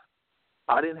father.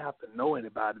 I didn't have to know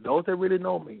anybody. Those that really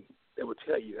know me, they will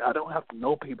tell you, I don't have to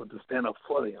know people to stand up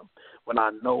for them when I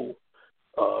know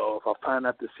if I find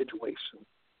out the situation.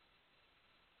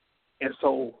 And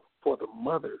so for the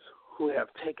mothers who have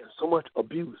taken so much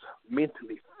abuse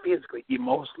mentally, physically,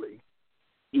 emotionally,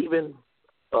 even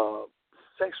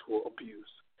sexual abuse,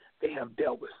 they have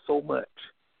dealt with so much.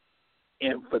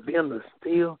 And for them to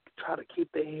still try to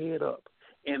keep their head up,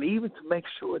 and even to make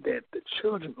sure that the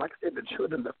children, like I said, the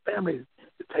children, the family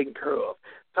is taken care of.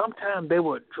 Sometimes they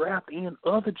would draft in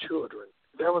other children.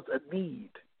 There was a need.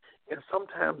 And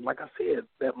sometimes, like I said,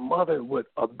 that mother would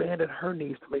abandon her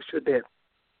needs to make sure that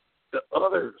the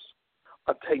others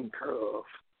are taken care of.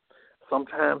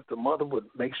 Sometimes the mother would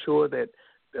make sure that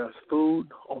there's food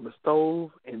on the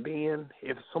stove, and then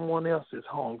if someone else is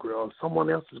hungry or someone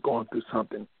else is going through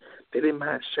something, they didn't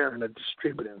mind sharing or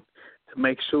distributing to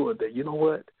make sure that, you know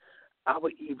what, I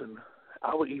would even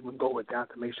go without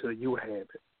to make sure you have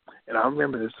it. And I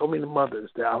remember there's so many mothers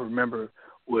that I remember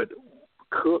would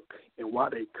cook, and while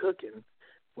they cooking,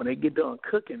 when they get done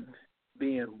cooking,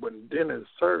 then when dinner is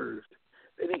served,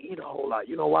 they didn't eat a whole lot.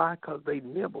 You know why? Because they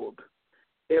nibbled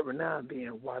every now and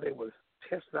then while they was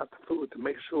testing out the food to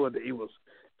make sure that it was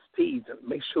seasoned,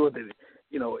 make sure that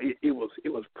it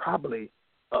was properly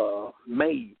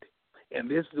made. And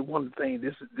this is one thing.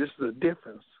 This is a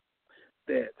difference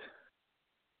that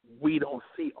we don't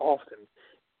see often.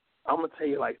 I'm gonna tell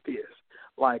you like this: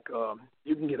 like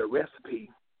you can get a recipe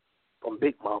from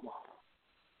Big Mama.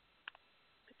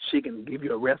 She can give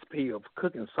you a recipe of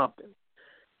cooking something,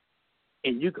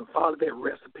 and you can follow that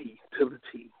recipe to the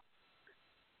T.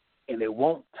 And it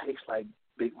won't taste like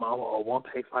Big Mama or won't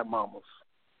taste like Mama's.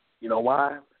 You know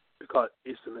why? Because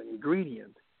it's an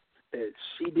ingredient that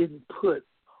she didn't put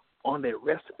on that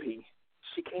recipe.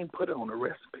 She can't put it on the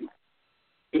recipe.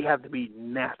 It has to be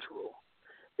natural.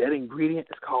 That ingredient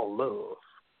is called love.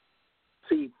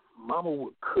 See, Mama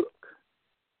would cook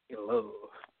in love.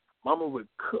 Mama would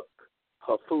cook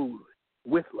her food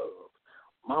with love.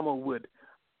 Mama would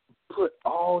put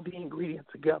all the ingredients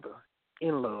together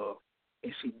in love.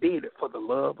 And she did it for the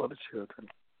love of the children.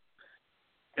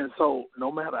 And so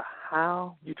no matter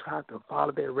how you try to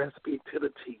follow that recipe to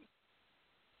the T,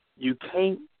 you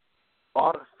can't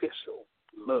artificial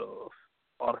love.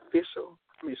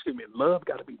 Love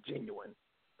got to be genuine.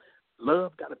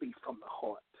 Love got to be from the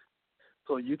heart.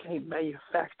 So you can't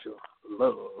manufacture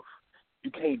love.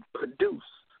 You can't produce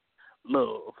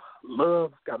love.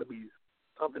 Love got to be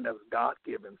something that was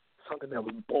God-given, something that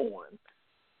was born,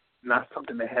 not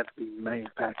something that had to be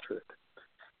manufactured.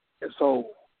 And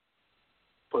so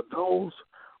for those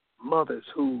mothers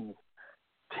who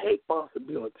take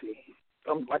responsibility,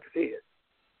 like I said,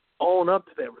 own up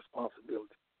to that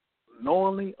responsibility,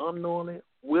 knowingly, unknowingly,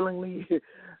 willingly,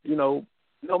 no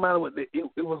matter what, it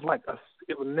was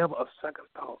it was never a second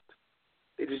thought.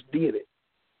 They just did it.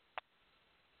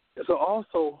 And so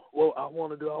also, what I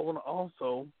want to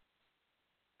also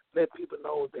let people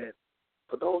know that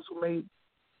for those who may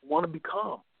want to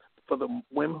become, for the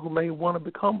women who may want to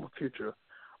become a future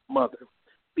mother,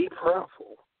 be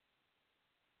prayerful.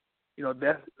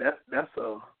 That's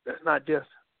not just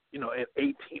an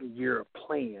 18-year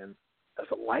plan.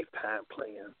 That's a lifetime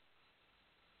plan.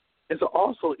 And so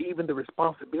also even the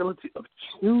responsibility of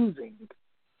choosing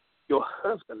your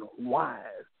husband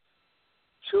wisely,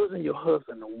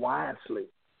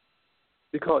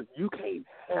 because you can't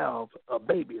have a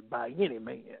baby by any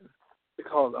man.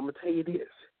 Because I'm going to tell you this,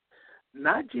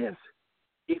 not just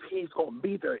if he's going to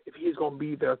be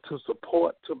there to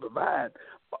support, to provide,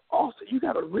 but also you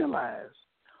got to realize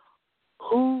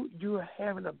who you're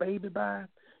having a baby by.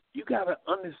 You got to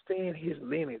understand his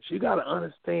lineage. You got to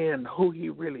understand who he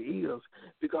really is,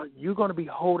 because you're going to be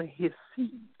holding his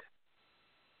seed.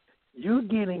 You're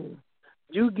getting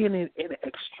You get in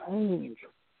exchange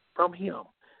from him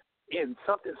in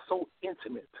something so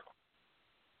intimate.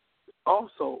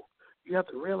 Also, you have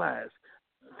to realize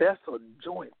that's a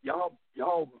joint.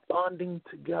 Y'all bonding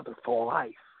together for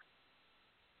life.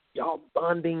 Y'all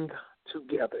bonding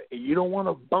together. And you don't want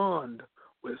to bond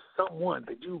with someone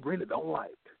that you really don't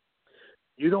like.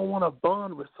 You don't want to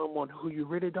bond with someone who you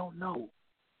really don't know.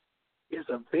 It's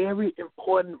a very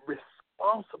important,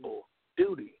 responsible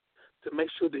duty to make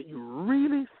sure that you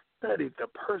really study the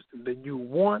person that you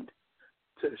want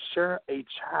to share a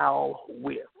child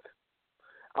with.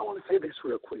 I want to say this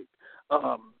real quick.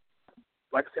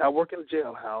 Like I said, I work in a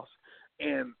jailhouse,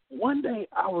 and one day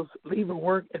I was leaving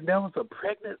work, and there was a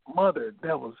pregnant mother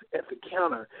that was at the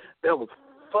counter that was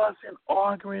fussing,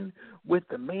 arguing with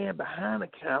the man behind the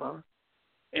counter,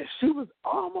 and she was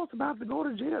almost about to go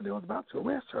to jail. They was about to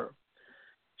arrest her.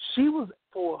 She was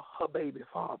for her baby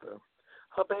father.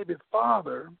 Her baby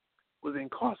father was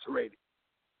incarcerated.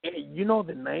 And you know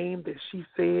the name that she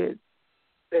said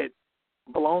that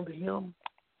belonged to him?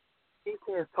 He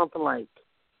said something like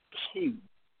Q.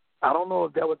 I don't know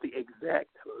if that was the exact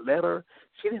letter.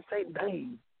 She didn't say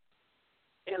name.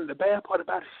 And the bad part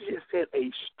about it, she just said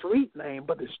a street name,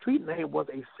 but the street name was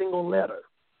a single letter.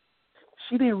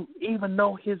 She didn't even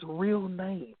know his real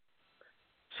name.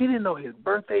 She didn't know his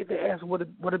birthday. They asked what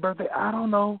his birthday. I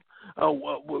don't know.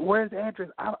 Where's the address?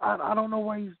 I don't know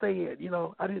where he stayed. You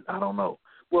know, I don't know.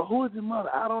 Well, who is his mother?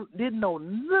 Didn't know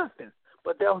nothing.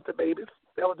 But that was the baby.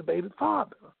 That was the baby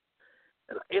father,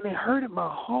 and it hurted my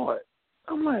heart.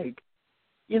 I'm like,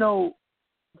 you know,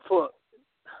 for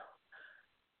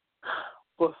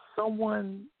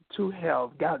someone to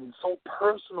have gotten so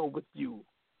personal with you,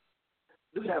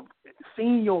 to have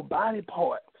seen your body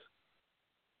parts,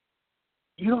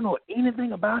 you don't know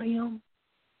anything about him,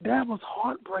 that was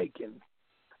heartbreaking.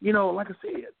 You know, like I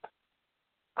said,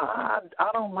 I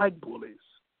don't like bullies.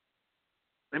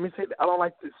 Let me say that. I don't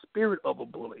like the spirit of a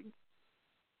bully.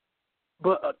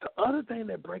 But the other thing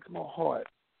that breaks my heart,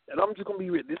 and I'm just going to be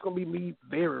real, this is going to be me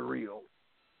very real.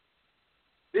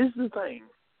 This is the thing.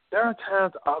 There are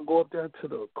times I'll go up there to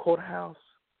the courthouse,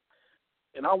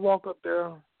 and I walk up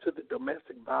there to the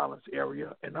domestic violence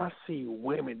area, and I see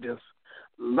women just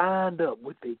lined up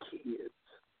with their kids.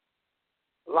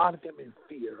 A lot of them in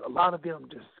fear. A lot of them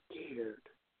just scared.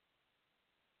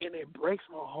 And it breaks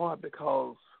my heart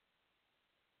because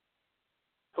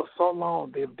for so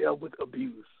long they've dealt with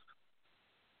abuse.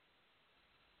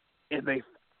 And they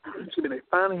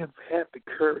finally have had the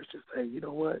courage to say, you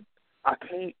know what, I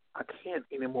can't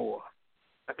anymore.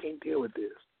 I can't deal with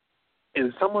this.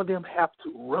 And some of them have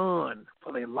to run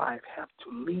for their life, have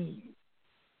to leave.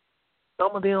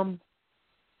 Some of them,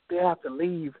 they have to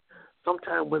leave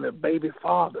sometime when their baby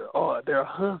father or their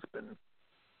husband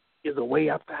is away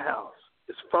out the house,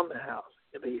 is from the house,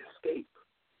 and they escape.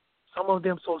 Some of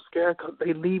them so scared because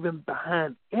they leaving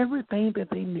behind everything that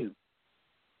they knew.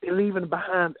 They're leaving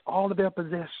behind all of their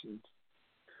possessions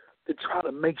to try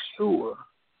to make sure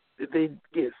that they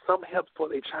get some help for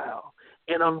their child.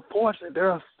 And unfortunately,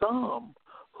 there are some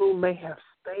who may have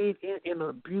stayed in an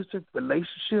abusive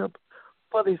relationship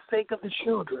for the sake of the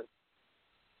children.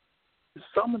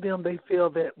 Some of them, they feel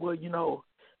that, well, you know,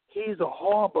 he's a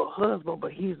horrible husband,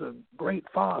 but he's a great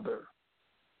father.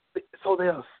 So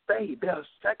they'll stay. They'll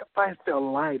sacrifice their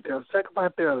life. They'll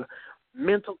sacrifice their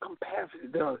mental capacity.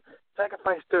 They'll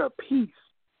sacrifice their peace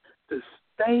to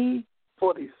stay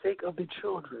for the sake of the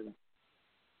children.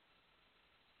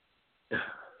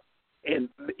 And,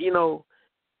 you know,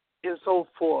 and so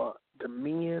for the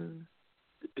men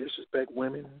to disrespect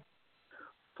women,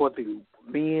 for the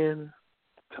men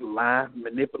to lie,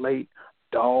 manipulate,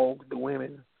 dog the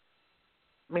women,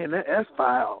 man, that's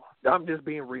foul. I'm just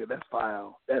being real. That's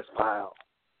foul. That's foul.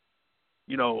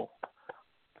 You know,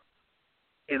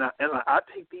 and I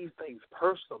take these things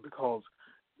personal because,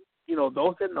 you know,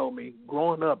 those that know me,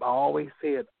 growing up, I always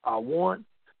said I want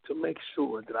to make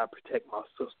sure that I protect my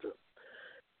sister.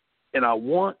 And I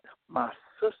want my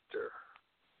sister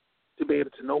to be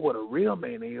able to know what a real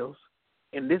man is.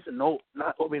 And this is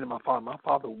not only my father. My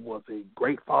father was a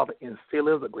great father and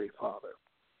still is a great father.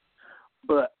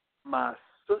 But my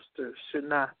sister should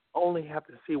not only have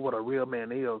to see what a real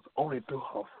man is only through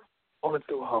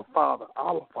her father,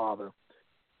 our father,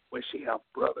 when she had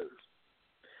brothers.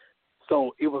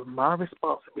 So it was my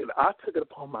responsibility. I took it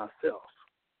upon myself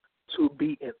to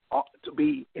be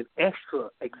an extra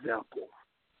example.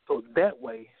 So that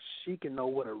way she can know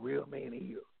what a real man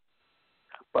is.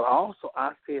 But also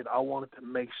I said I wanted to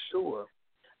make sure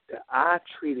that I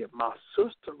treated my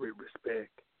sister with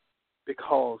respect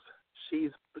because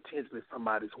she's potentially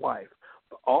somebody's wife.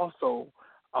 But also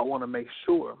I want to make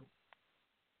sure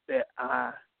that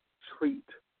I treat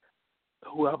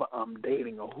whoever I'm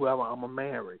dating or whoever I'm going to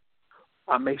marry,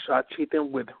 I make sure I treat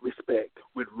them with respect,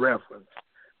 with reverence,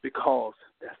 because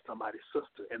that's somebody's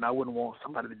sister. And I wouldn't want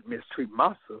somebody to mistreat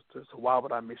my sister, so why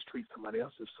would I mistreat somebody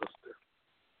else's sister?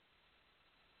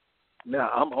 Now,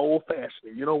 I'm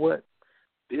old-fashioned. You know what?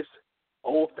 This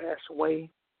old-fashioned way,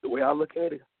 the way I look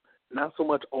at it, not so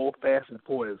much old-fashioned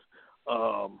for as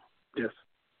just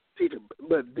teaching,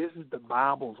 but this is the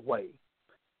Bible's way.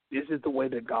 This is the way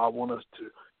that God wants us to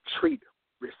treat,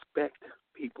 respect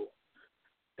people.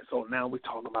 And so now we're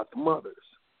talking about the mothers,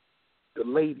 the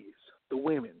ladies, the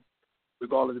women,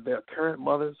 regardless if they're current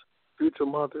mothers, future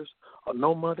mothers, or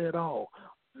no mother at all.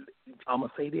 I'm going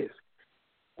to say this.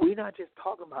 We're not just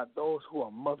talking about those who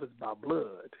are mothers by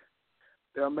blood.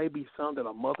 There may be some that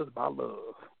are mothers by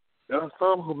love. There are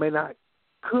some who may not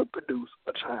could produce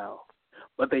a child,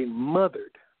 but they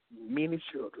mothered many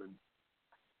children.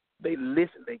 They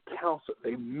listened, they counseled,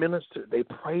 they ministered, they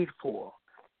prayed for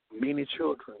many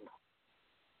children.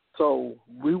 So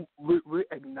we're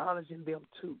acknowledging them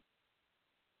too.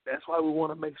 That's why we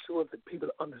want to make sure that people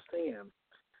understand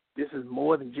this is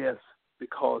more than just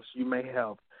because you may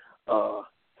have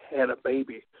had a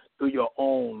baby through your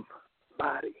own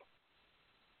body.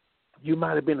 You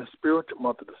might have been a spiritual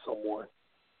mother to someone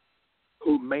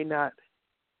who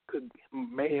couldn't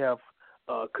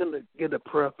get a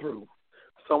prayer through.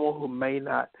 Someone who may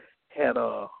not had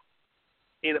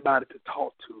anybody to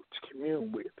talk to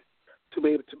commune with, to be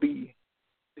able to be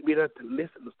there to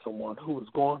listen to someone who was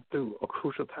going through a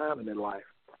crucial time in their life.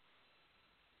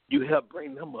 You help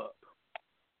bring them up.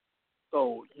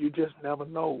 So you just never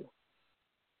know.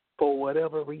 For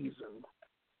whatever reason,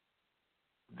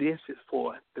 this is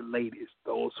for the ladies,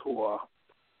 those who are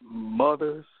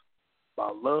mothers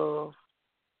by love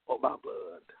or by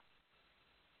blood.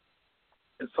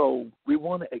 And so we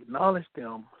want to acknowledge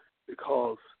them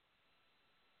because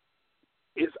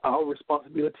it's our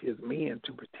responsibility as men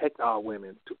to protect our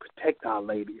women, to protect our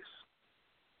ladies.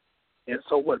 And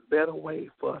so what better way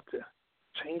for us to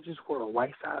change this world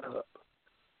right side up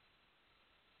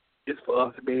is for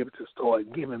us to be able to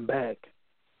start giving back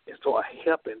and start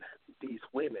helping these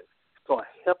women, start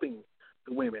helping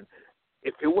the women.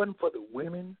 If it wasn't for the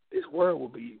women, this world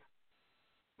would be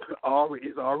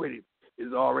already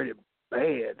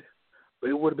bad, but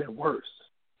it would have been worse.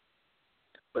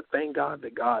 But thank God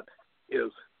that God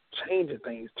is changing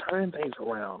things, turning things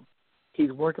around.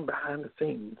 He's working behind the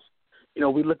scenes. You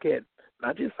know, we look at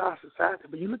not just our society,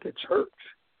 but you look at church.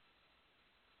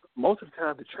 Most of the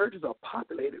time, the churches are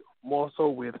populated more so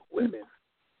with women.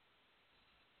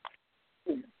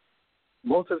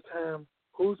 Most of the time,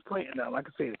 who's praying now? Like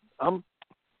I said, I'm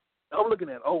looking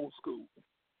at old school.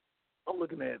 I'm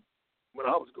looking at when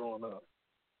I was growing up.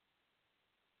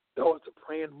 There was the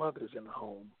praying mothers in the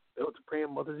home. There was the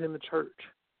praying mothers in the church.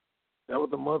 There were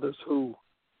the mothers who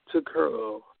took care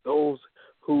of those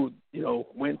who,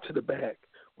 went to the back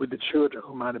with the children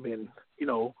who might have been,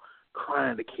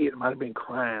 crying. The kid might have been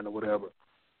crying or whatever.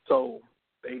 So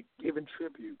they giving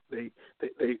tribute.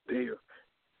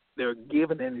 They're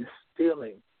giving and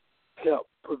instilling help,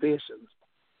 provisions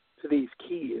to these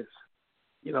kids.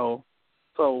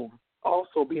 So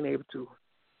also being able to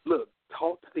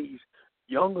talk to these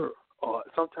younger, or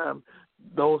sometimes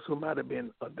those who might have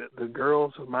been the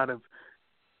girls who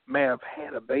may have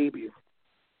had a baby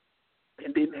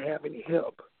and didn't have any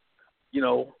help.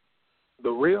 The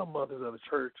real mothers of the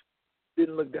church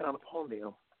didn't look down upon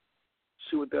them.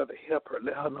 She was there to help her,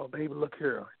 let her know, baby, look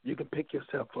here, you can pick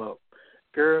yourself up.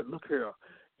 Girl, look here,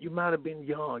 you might have been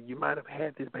young, you might have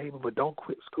had this baby, but don't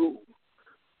quit school.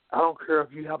 I don't care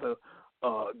if you have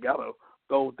got to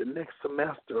go the next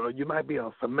semester, or you might be a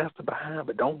semester behind,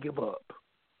 but don't give up.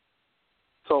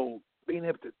 So being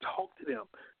able to talk to them,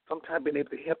 sometimes being able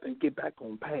to help them get back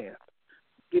on path,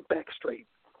 get back straight.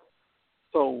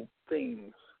 So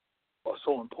things are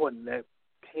so important that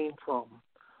came from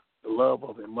the love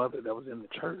of a mother that was in the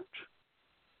church.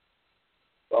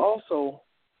 But also,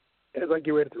 as I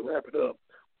get ready to wrap it up,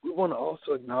 we want to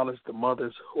also acknowledge the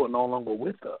mothers who are no longer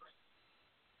with us.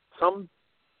 Some,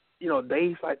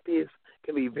 days like this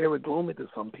can be very gloomy to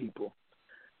some people.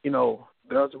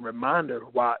 There's a reminder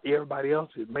while everybody else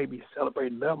is maybe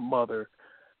celebrating their mother,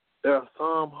 there are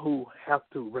some who have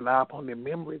to rely upon the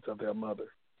memories of their mother.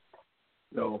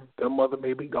 Their mother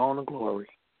may be gone in glory.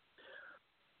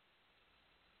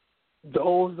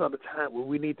 Those are the times where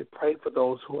we need to pray for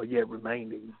those who are yet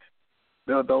remaining.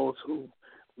 There are those who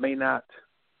may not,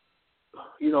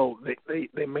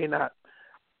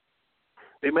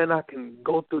 they may not can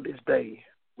go through this day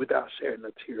without shedding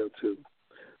a tear or two.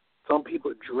 Some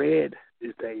people dread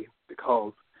this day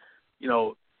because,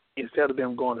 instead of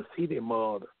them going to see their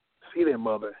mother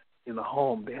in the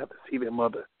home, they have to see their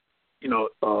mother, go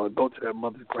to their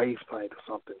mother's grave site or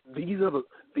something.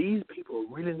 These people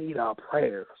really need our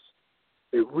prayers.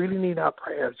 They really need our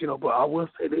prayers, but I will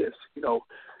say this,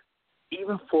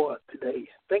 even for today,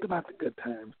 think about the good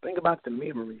times. Think about the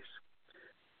memories.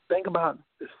 Think about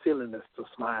the silliness, the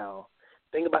smile.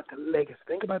 Think about the legacy.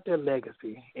 Think about their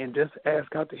legacy, and just ask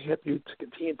God to help you to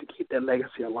continue to keep that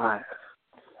legacy alive.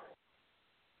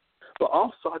 But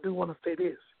also, I do want to say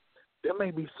this. There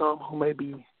may be some who may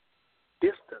be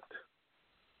distant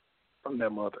from their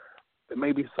mother. There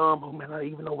may be some who may not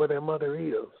even know where their mother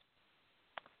is.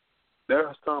 There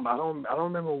are some, I don't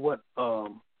remember what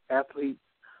athlete,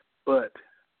 but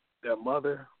their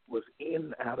mother was in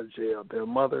and out of jail. Their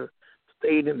mother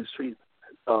stayed in the streets,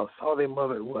 saw their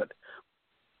mother,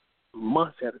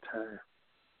 months at a time.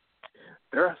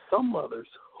 There are some mothers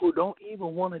who don't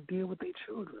even want to deal with their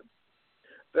children.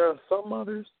 There are some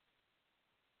mothers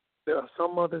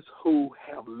who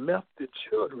have left the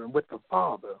children with the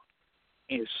father,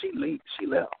 and she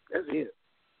left. That's it.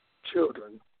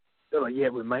 Children that are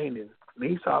yet remaining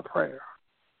needs our prayer.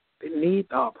 They need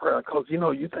our prayer because,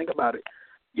 you think about it,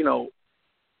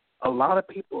 a lot of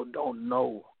people don't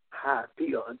know how I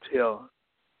feel until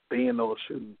they're in those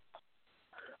shoes.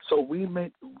 So we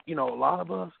make, a lot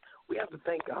of us, we have to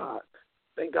thank God.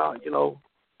 Thank God,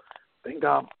 thank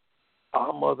God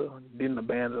our mother didn't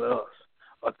abandon us.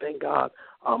 Or thank God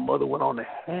our mother went on to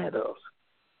had us.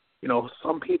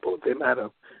 Some people, they might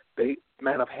have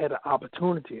had the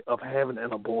opportunity of having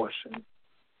an abortion,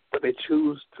 but they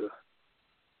choose to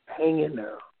hang in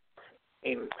there.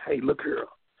 And hey, look here,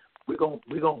 we're gonna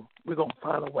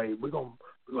find a way. We're gonna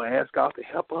ask God to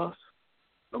help us,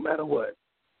 no matter what.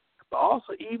 But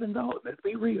also, even though, let's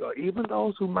be real, even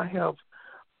those who might have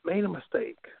made a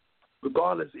mistake,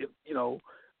 regardless if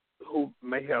who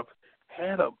may have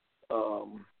had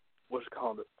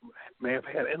may have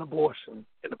had an abortion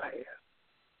in the past.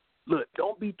 Look,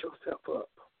 don't beat yourself up.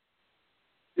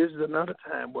 This is another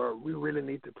time where we really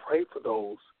need to pray for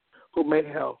those who may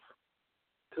have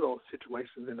to those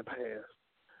situations in the past.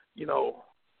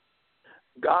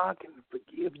 God can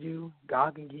forgive you.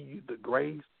 God can give you the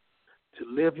grace to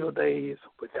live your days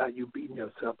without you beating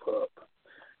yourself up.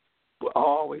 But I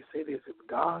always say this, if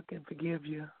God can forgive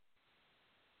you,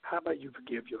 how about you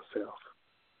forgive yourself?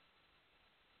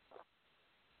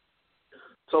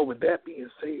 So with that being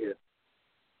said,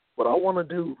 what I want to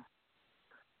do,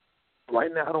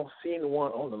 right now I don't see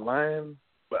anyone on the line,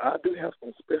 but I do have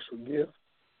some special gifts.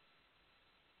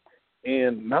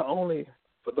 And not only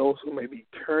for those who may be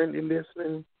currently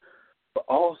listening, but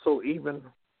also even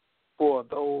for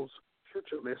those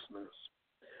future listeners.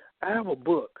 I have a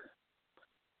book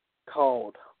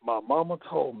called My Mama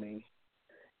Told Me.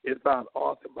 It's by an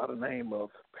author by the name of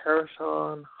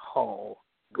Parashon Hall,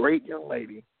 great young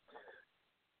lady.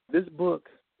 This book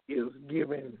is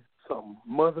giving some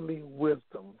motherly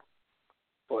wisdom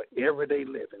for everyday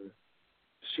living.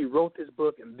 She wrote this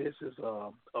book, and this is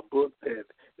a book that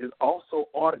is also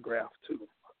autographed, too,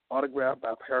 autographed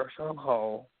by Parashon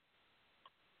Hall.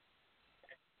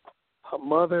 Her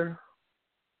mother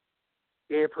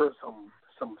gave her some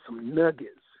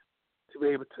nuggets to be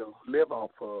able to live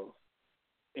off of.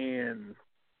 And,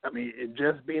 it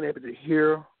just being able to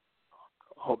hear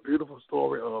her beautiful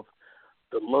story of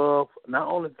the love, not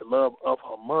only the love of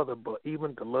her mother, but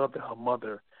even the love that her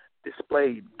mother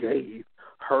gave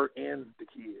her and the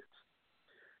kids.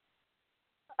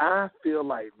 I feel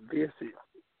like this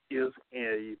is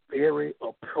a very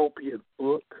appropriate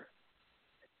book.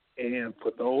 And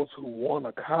for those who want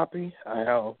a copy, I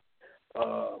have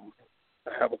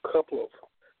a couple of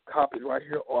copies right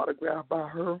here autographed by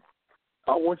her.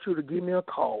 I want you to give me a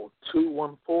call,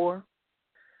 214-908-3056.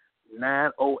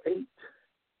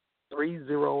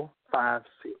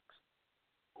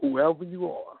 Whoever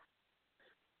you are,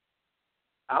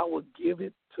 I will give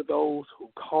it to those who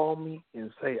call me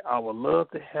and say, I would love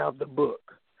to have the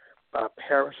book by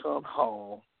Parashon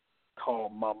Hall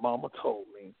called My Mama Told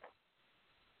Me.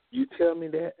 You tell me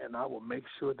that, and I will make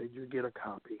sure that you get a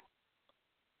copy.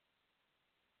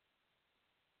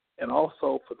 And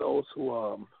also for those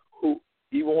who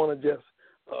even want to just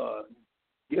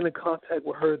get in contact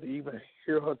with her to even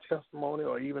hear her testimony,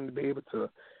 or even to be able to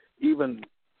even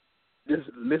just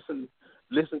listen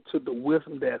to the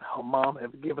wisdom that her mom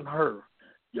has given her,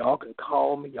 y'all can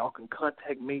call me, y'all can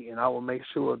contact me, and I will make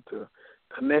sure to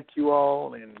connect you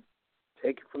all and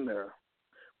take it from there.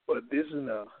 But this is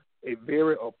a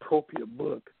very appropriate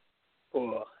book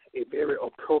for a very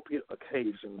appropriate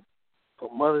occasion, for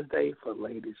Mother's Day, for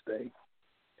Ladies' Day.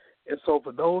 And so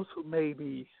for those who may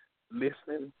be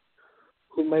listening,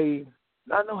 who may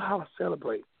not know how to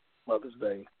celebrate Mother's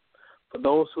Day, for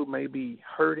those who may be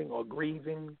hurting or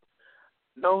grieving,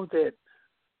 know that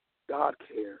God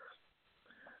cares.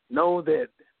 Know that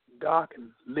God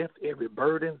can lift every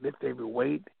burden, lift every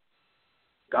weight.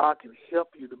 God can help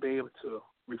you to be able to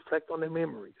reflect on their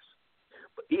memories.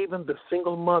 But even the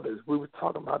single mothers, we were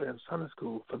talking about it in Sunday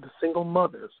school, for the single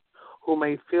mothers who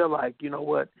may feel like, you know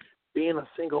what, being a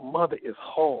single mother is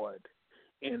hard.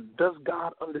 And does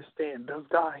God understand? Does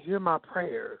God hear my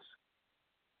prayers?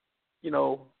 You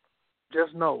know,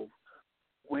 just know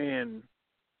when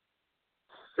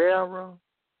Sarah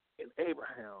and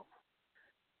Abraham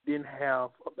didn't have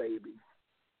a baby,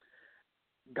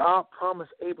 God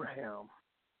promised Abraham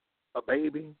a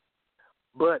baby,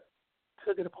 but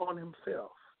took it upon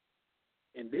himself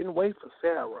and didn't wait for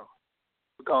Sarah,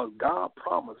 because God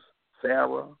promised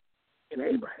Sarah and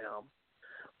Abraham,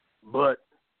 but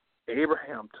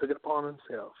Abraham took it upon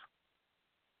himself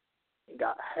and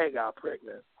got Hagar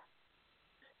pregnant.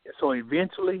 And so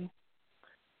eventually,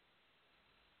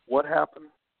 what happened?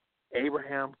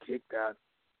 Abraham kicked out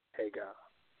Hagar.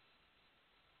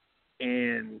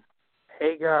 And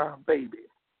Hagar baby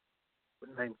was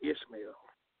named Ishmael.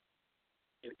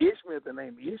 And Ishmael, the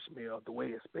name Ishmael, the way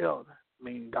it's spelled,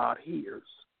 means God hears.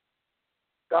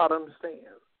 God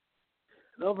understands.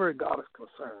 In other words, God is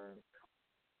concerned.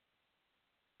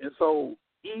 And so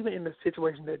even in the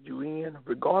situation that you're in,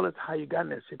 regardless of how you got in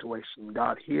that situation,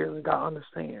 God hears and God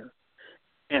understands.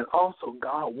 And also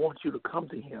God wants you to come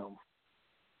to him.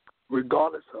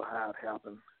 Regardless of how it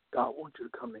happened, God wants you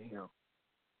to come to him.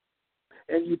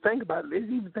 And you think about it, let's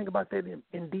even think about that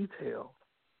in detail.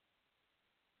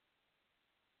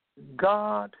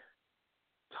 God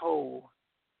told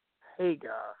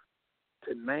Hagar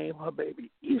to name her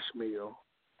baby Ishmael,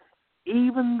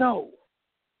 even though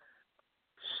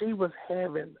she was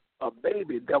having a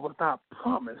baby that was not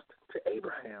promised to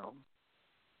Abraham.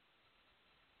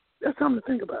 That's something to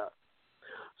think about.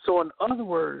 So in other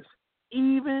words,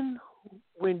 even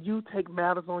when you take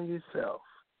matters on yourself,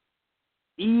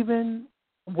 even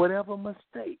whatever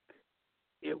mistake,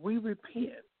 if we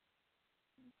repent,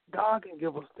 God can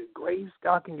give us the grace,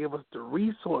 God can give us the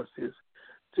resources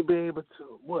to be able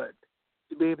to what?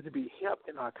 To be able to be helped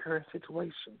in our current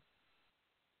situation.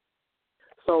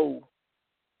 So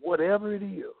whatever it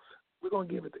is, we're going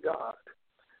to give it to God.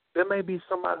 There may be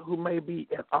somebody who may be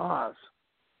at odds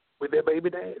with their baby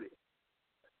daddy.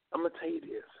 I'm going to tell you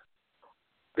this.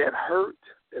 That hurt,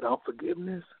 that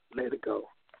unforgiveness, let it go.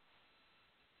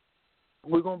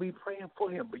 We're going to be praying for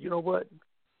him. But you know what?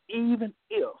 Even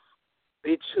if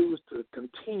they choose to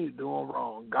continue doing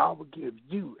wrong, God will give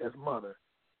you as mother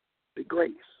the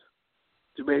grace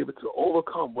to be able to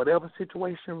overcome whatever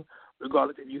situation,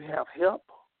 regardless if you have help,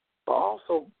 but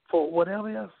also for whatever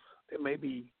else that may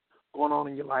be going on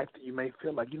in your life that you may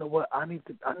feel like, you know what, I need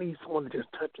someone to just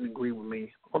touch and agree with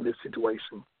me on this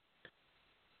situation.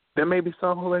 There may be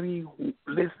some who may be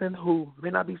listening who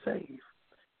may not be saved.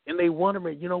 And they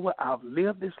wondering, you know what, I've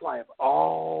lived this life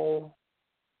all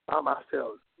by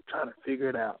myself, trying to figure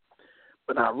it out.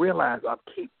 But I realize I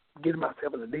keep getting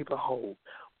myself in a deeper hole.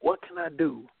 What can I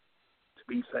do to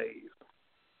be saved?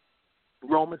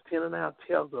 Romans 10:9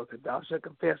 tells us that thou shalt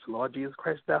confess the Lord Jesus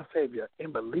Christ thy Savior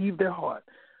and believe their heart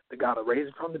that God will raise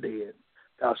him from the dead,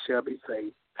 thou shalt be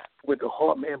saved. With the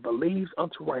heart man believes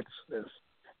unto righteousness,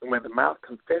 and with the mouth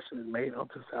confession is made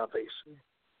unto salvation.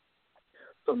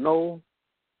 So know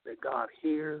that God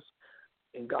hears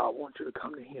and God wants you to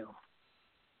come to him.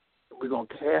 We're going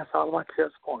to cast all of our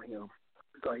cares upon him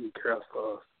because he cares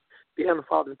for us. Dear Heavenly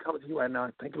Father, we come to you right now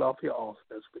and thank you, Lord, for your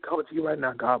awesomeness. We come to you right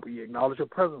now, God. We acknowledge your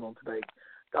presence on today.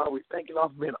 God, we thank you,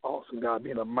 Lord, for being awesome, God,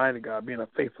 being a mighty God, being a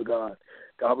faithful God.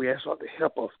 God, we ask, Lord, to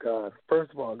help us, God.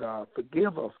 First of all, God,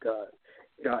 forgive us, God.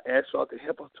 God, ask, Lord, to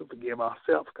help us to forgive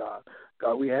ourselves, God.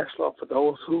 God, we ask, Lord, for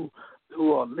those who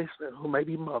are listening, who may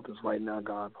be mothers right now,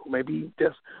 God, who may be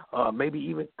just maybe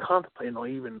even contemplating or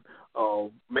even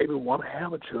maybe want to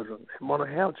have children.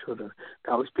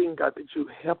 God, we're speaking, God, that you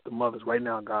help the mothers right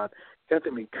now, God. Help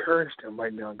them, encourage them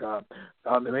right now, God.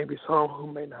 God, there may be some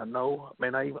who may not know, may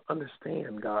not even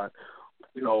understand, God,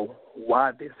 you know,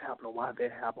 why this happened or why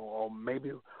that happened, or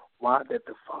maybe why that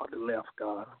the father left,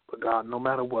 God. But, God, no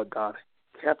matter what, God,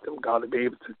 help them, God, to be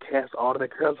able to cast all of their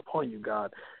cares upon you,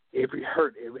 God. Every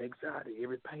hurt, every anxiety,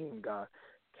 every pain, God,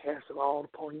 cast it all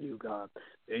upon you, God.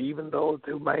 And even those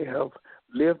who may have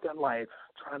lived their life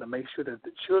trying to make sure that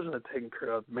the children are taken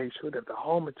care of, make sure that the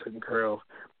home is taken care of,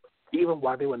 even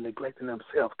while they were neglecting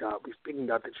themselves, God. We're speaking,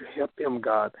 God, that you help them,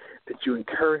 God, that you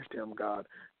encourage them, God.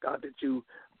 God, that you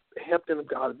help them,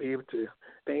 God, to be able to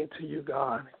stay into you,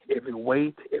 God, every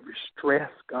weight, every stress,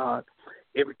 God,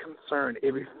 every concern,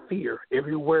 every fear,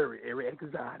 every worry, every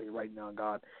anxiety right now,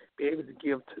 God. Be able to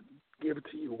give it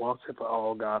to you once and for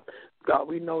all, God. God,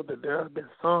 we know that there have been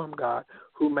some, God,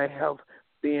 who may have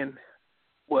been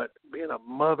being a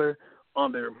mother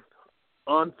under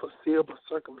unforeseeable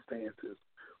circumstances,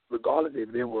 regardless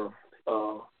if they were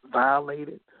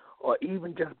violated or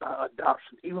even just by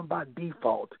adoption, even by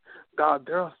default. God,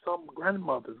 there are some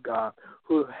grandmothers, God,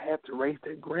 who have to raise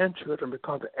their grandchildren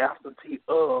because of the absentee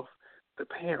of the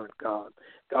parent, God.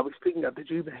 God, we're speaking of that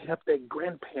you even help that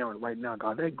grandparent right now,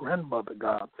 God, that grandmother,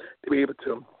 God, to be able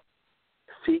to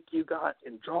seek you, God,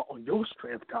 and draw on your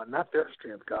strength, God, not their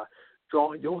strength, God.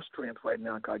 Draw on your strength right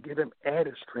now, God. Give them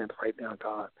added strength right now,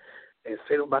 God. And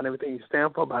say about everything you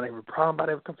stand for, about every problem, about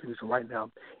every confusion right now.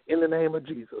 In the name of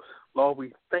Jesus. Lord,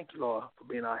 we thank you, Lord, for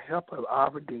being our helper, our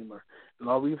Redeemer. And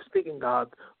Lord, we're speaking,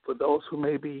 God, for those who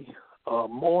may be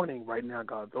mourning right now,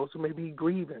 God, those who may be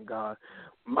grieving, God.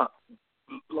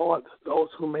 Lord, those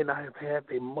who may not have had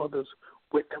their mothers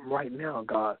with them right now,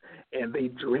 God, and they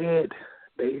dread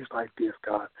days like this,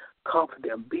 God. Comfort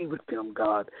them, be with them,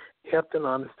 God. Help them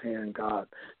understand, God,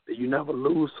 that you never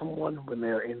lose someone when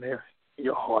they're in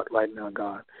your heart right now,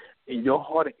 God. In your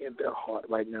heart and in their heart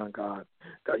right now, God.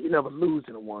 God, you never lose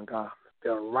anyone, God.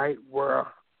 They're right where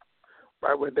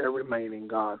they're remaining,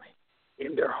 God,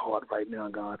 in their heart right now,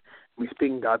 God. We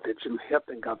speaking, God, that you help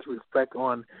them, God, to reflect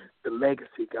on the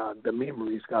legacy, God, the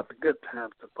memories, God, the good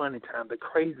times, the funny times, the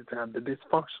crazy times, the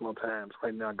dysfunctional times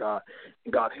right now, God.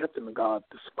 And God, help them, God,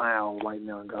 to smile right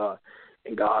now, God.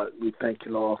 And God, we thank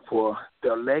you, Lord, for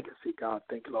their legacy, God.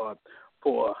 Thank you, Lord,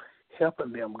 for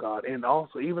helping them, God. And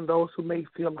also, even those who may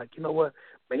feel like, you know what,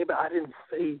 maybe I didn't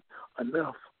say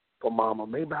enough for Mama.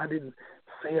 Maybe I didn't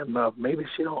say enough. Maybe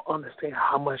she don't understand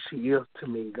how much she is to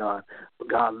me, God. But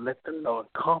God, let them know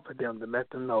and comfort them to let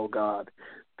them know, God,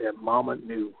 that Mama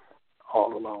knew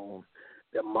all along,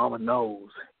 that Mama knows.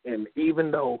 And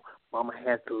even though Mama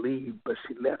had to leave, but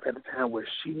she left at a time where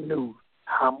she knew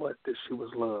how much that she was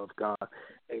loved, God.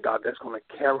 And God, that's going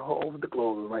to carry her over the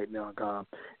glory right now, God.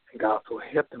 And God, so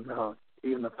help them now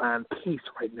even to find peace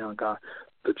right now, God.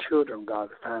 The children, God,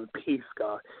 to find peace,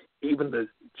 God. Even the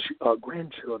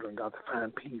grandchildren, God, to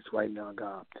find peace right now,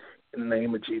 God. In the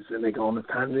name of Jesus, and they're going to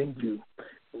find it in you.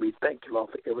 And we thank you,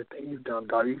 Lord, for everything you've done,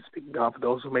 God. You speak, God, for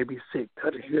those who may be sick.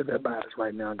 Touch and heal their bodies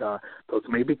right now, God. Those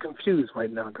who may be confused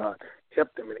right now, God.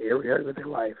 Help them in every area of their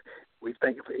life. We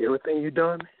thank you for everything you've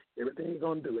done, everything you're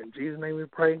going to do. In Jesus' name we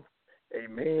pray.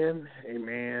 Amen,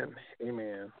 amen,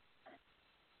 amen.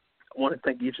 I want to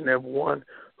thank each and every one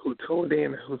who tuned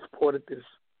in and who supported this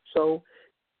show.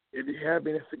 If you have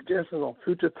any suggestions on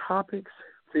future topics,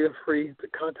 feel free to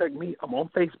contact me. I'm on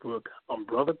Facebook. I'm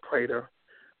Brother Prater,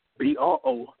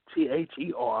 BROTHER,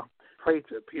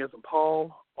 Prater, P as in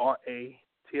Paul,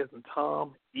 R-A-T as in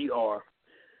Tom, E-R.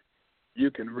 You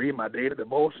can read my daily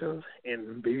devotions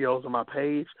and videos on my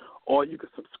page, or you can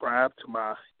subscribe to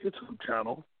my YouTube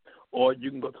channel, or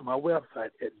you can go to my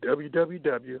website at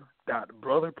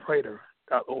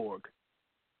www.brotherprater.org.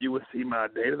 You will see my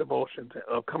daily devotions and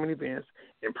upcoming events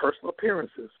and personal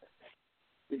appearances.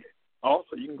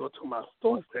 Also, you can go to my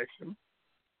store section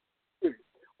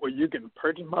where you can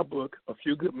purchase my book, A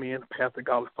Few Good Men, Path to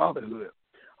Godly Fatherhood.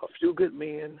 A Few Good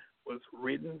Men was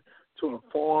written to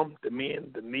inform the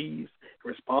men the needs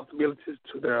and responsibilities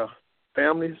to their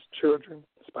families, children,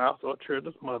 spouse, or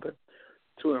children's mother,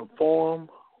 to inform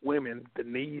women the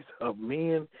needs of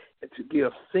men, and to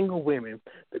give single women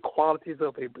the qualities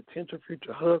of a potential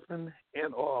future husband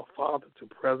and or father to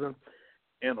present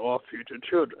and or future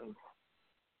children.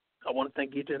 I want to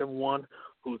thank each and every one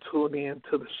who tuned in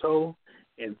to the show,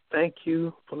 and thank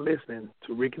you for listening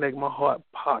to Reconnect My Heart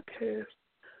podcast.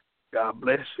 God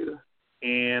bless you,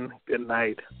 and good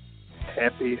night.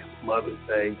 Happy Mother's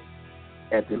Day.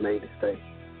 Happy Ladies' Day.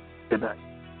 Good night.